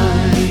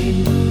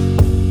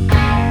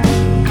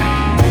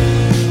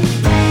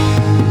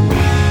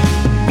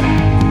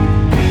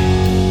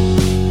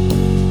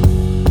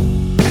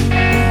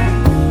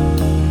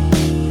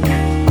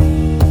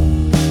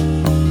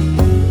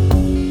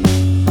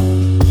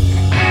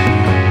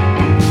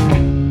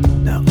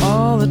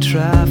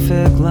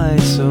 Traffic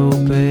lights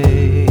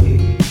obey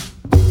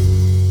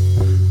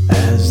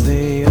as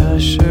they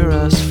usher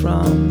us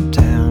from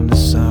town to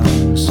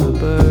some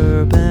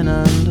suburban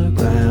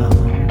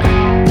underground.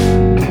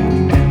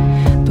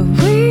 But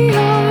we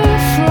are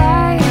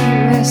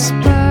flying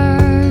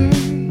whispers.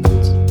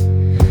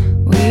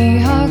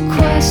 We are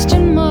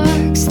question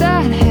marks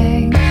that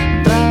hang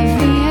above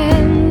the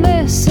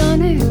endless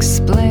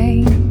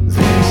unexplained.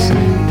 This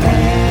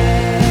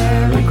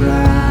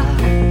paragraph,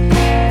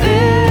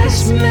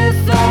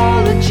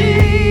 mythology,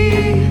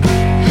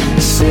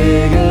 a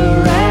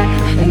cigarette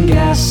and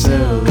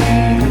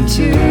gasoline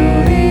into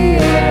the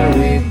air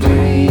we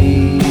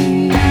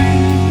breathe.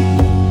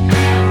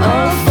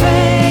 Oh,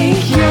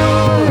 fake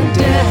your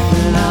death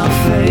and I'll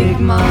fake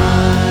mine.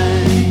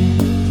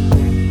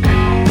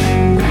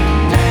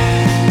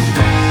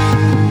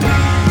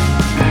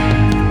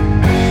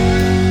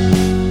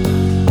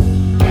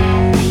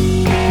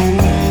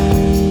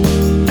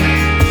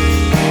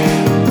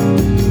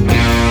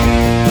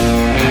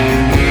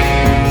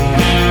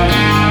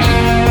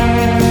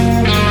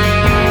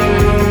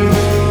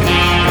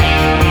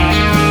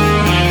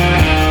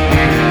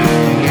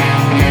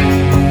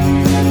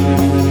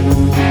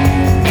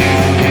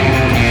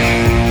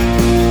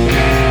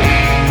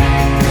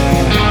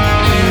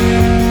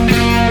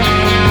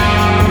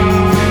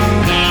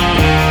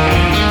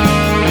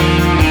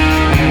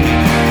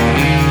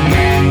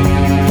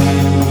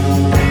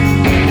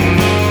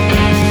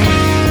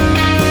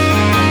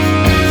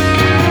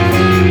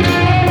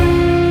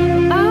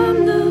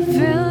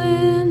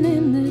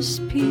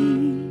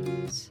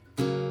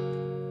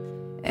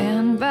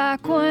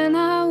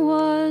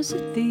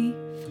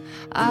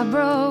 I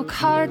broke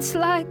hearts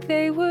like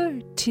they were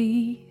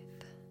teeth.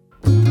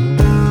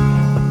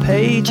 A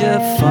page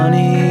of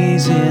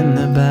funnies in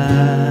the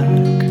back,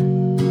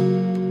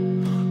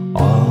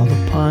 all the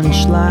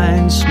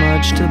punchlines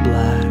smudged to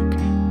black,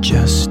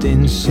 just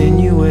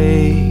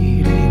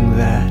insinuating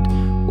that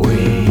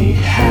we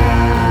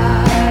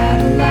had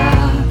a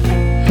laugh.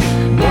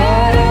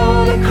 But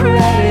all the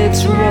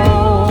credits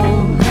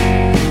roll,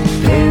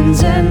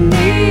 pins and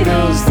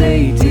needles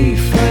they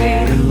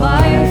deflate, and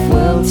life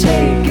will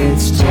take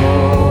its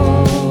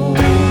toll.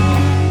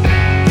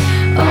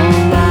 Oh,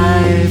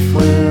 life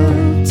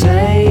will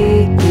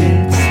take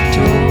its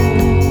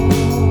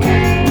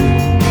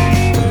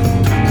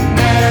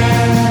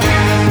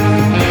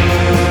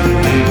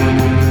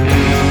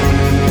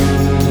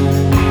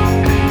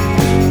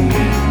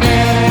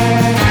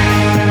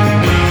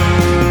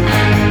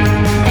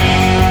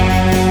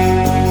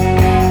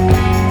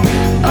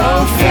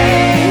Oh,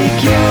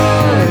 fake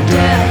your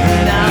death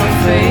and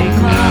I'll fake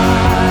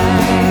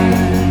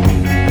mine.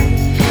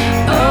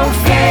 Oh,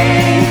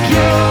 fake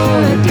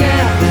your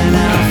death and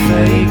I'll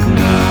fake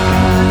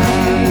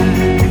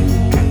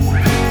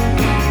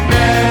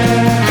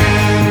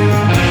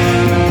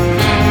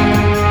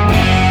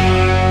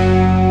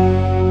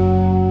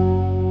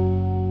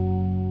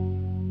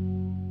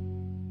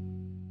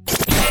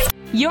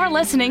You're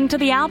listening to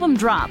the album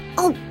drop.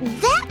 Oh,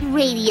 that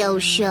radio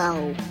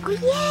show. Oh,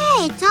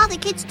 yeah, it's all the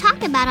kids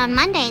talk about on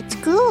Monday at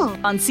school.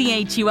 On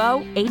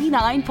CHUO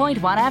 89.1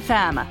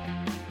 FM.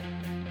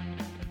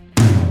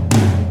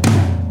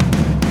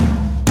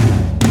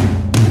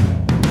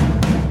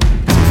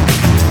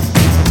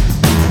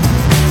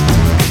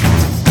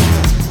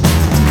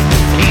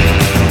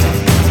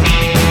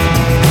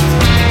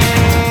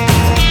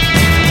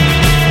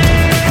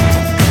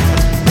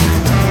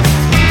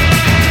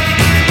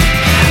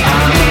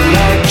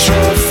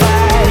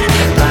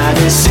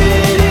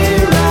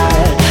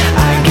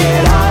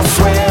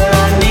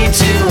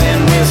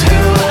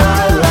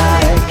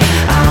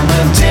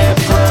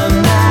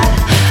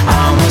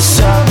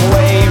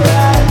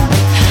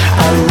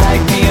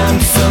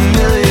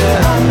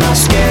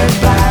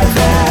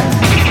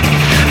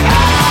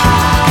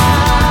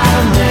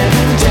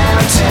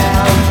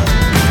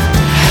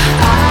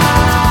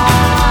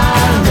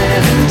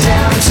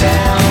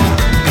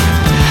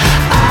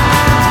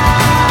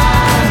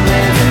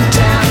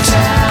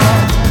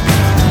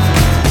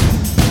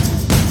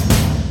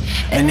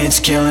 It's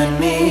killing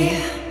me.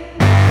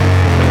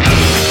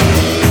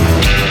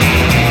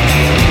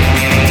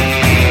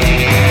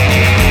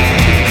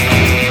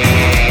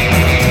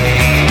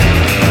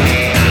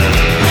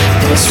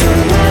 This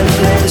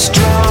relentless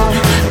drone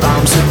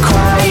bombs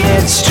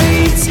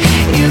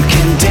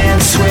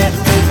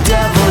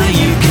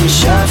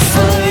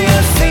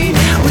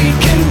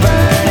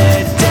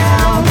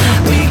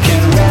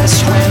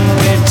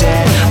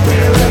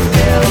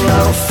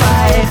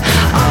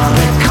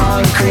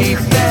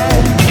concrete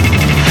bed.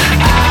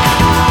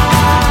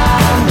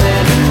 I'm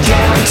living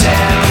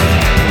downtown.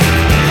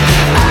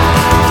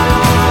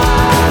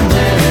 I'm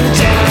living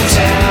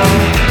downtown.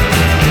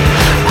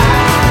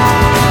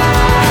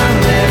 I'm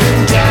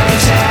living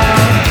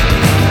downtown.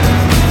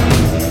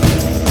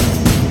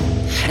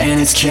 And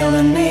it's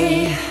killing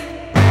me.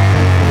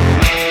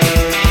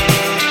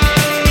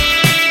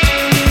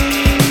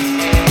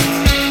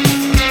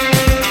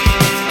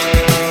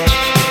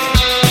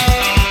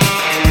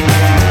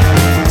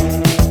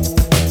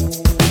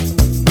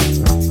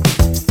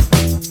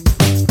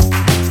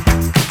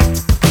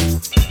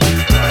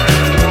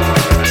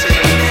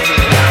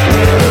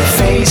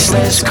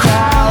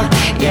 Crowd,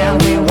 yeah,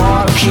 we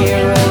walk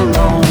here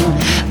alone.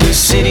 The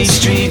city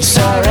streets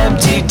are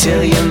empty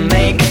till you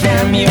make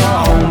them your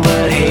home.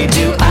 But hey,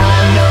 do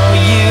I know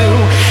you?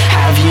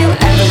 Have you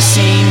ever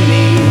seen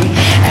me?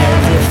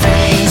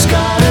 Everything's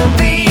gonna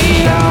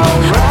be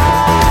alright.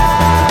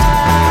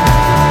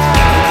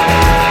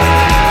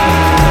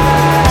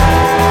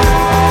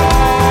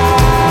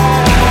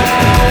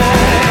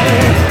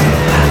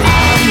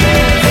 I'm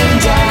living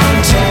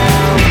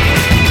downtown.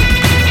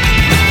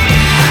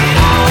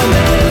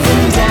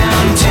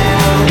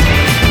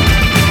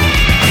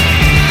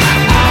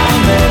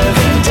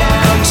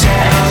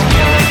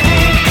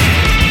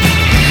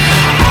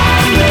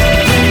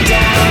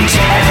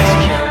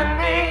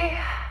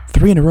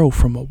 Three in a row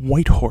from a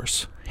White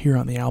Horse here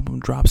on the album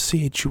drop,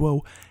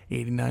 CHUO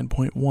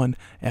 89.1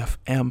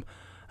 FM.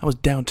 That was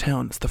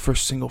Downtown. It's the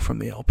first single from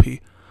the LP.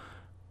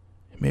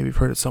 Maybe you've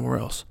heard it somewhere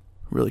else.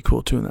 Really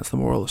cool tune. That's the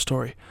moral of the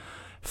story.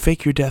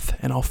 Fake Your Death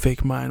and I'll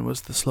Fake Mine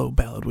was the slow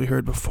ballad we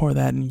heard before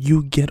that, and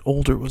You Get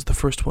Older was the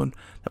first one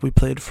that we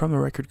played from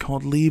a record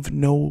called Leave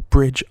No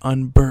Bridge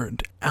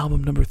Unburned,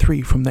 album number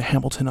 3 from the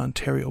Hamilton,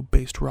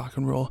 Ontario-based rock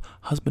and roll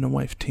husband and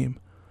wife team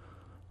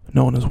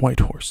known as White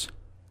Horse.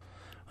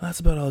 Well,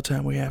 that's about all the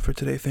time we have for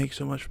today. Thank you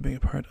so much for being a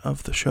part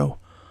of the show.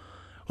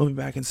 We'll be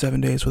back in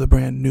 7 days with a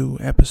brand new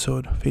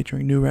episode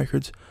featuring new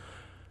records,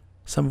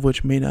 some of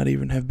which may not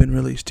even have been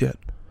released yet,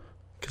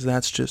 because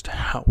that's just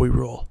how we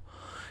roll.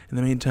 In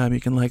the meantime, you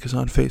can like us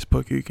on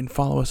Facebook, or you can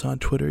follow us on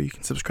Twitter, you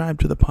can subscribe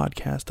to the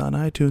podcast on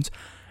iTunes,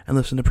 and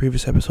listen to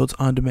previous episodes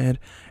on demand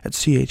at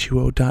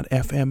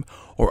chuo.fm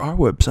or our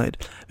website,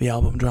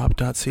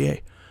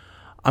 thealbumdrop.ca.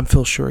 I'm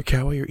Phil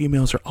Shurikawa. Your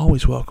emails are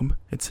always welcome.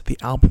 It's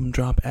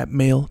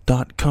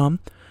thealbumdrop@mail.com,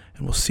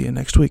 and we'll see you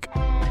next week.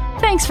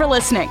 Thanks for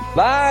listening.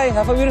 Bye.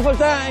 Have a beautiful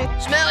time.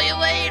 Smell you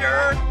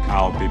later.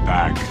 I'll be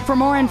back. For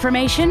more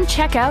information,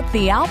 check out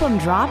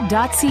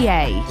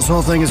thealbumdrop.ca. This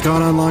whole thing has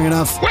gone on long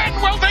enough. When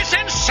will this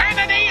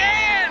insanity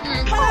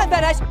end? Can I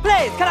finish?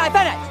 Please, can I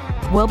finish?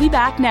 We'll be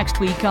back next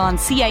week on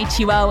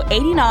CHUO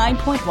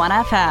 89.1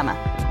 FM.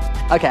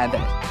 Okay, I'm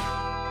finished.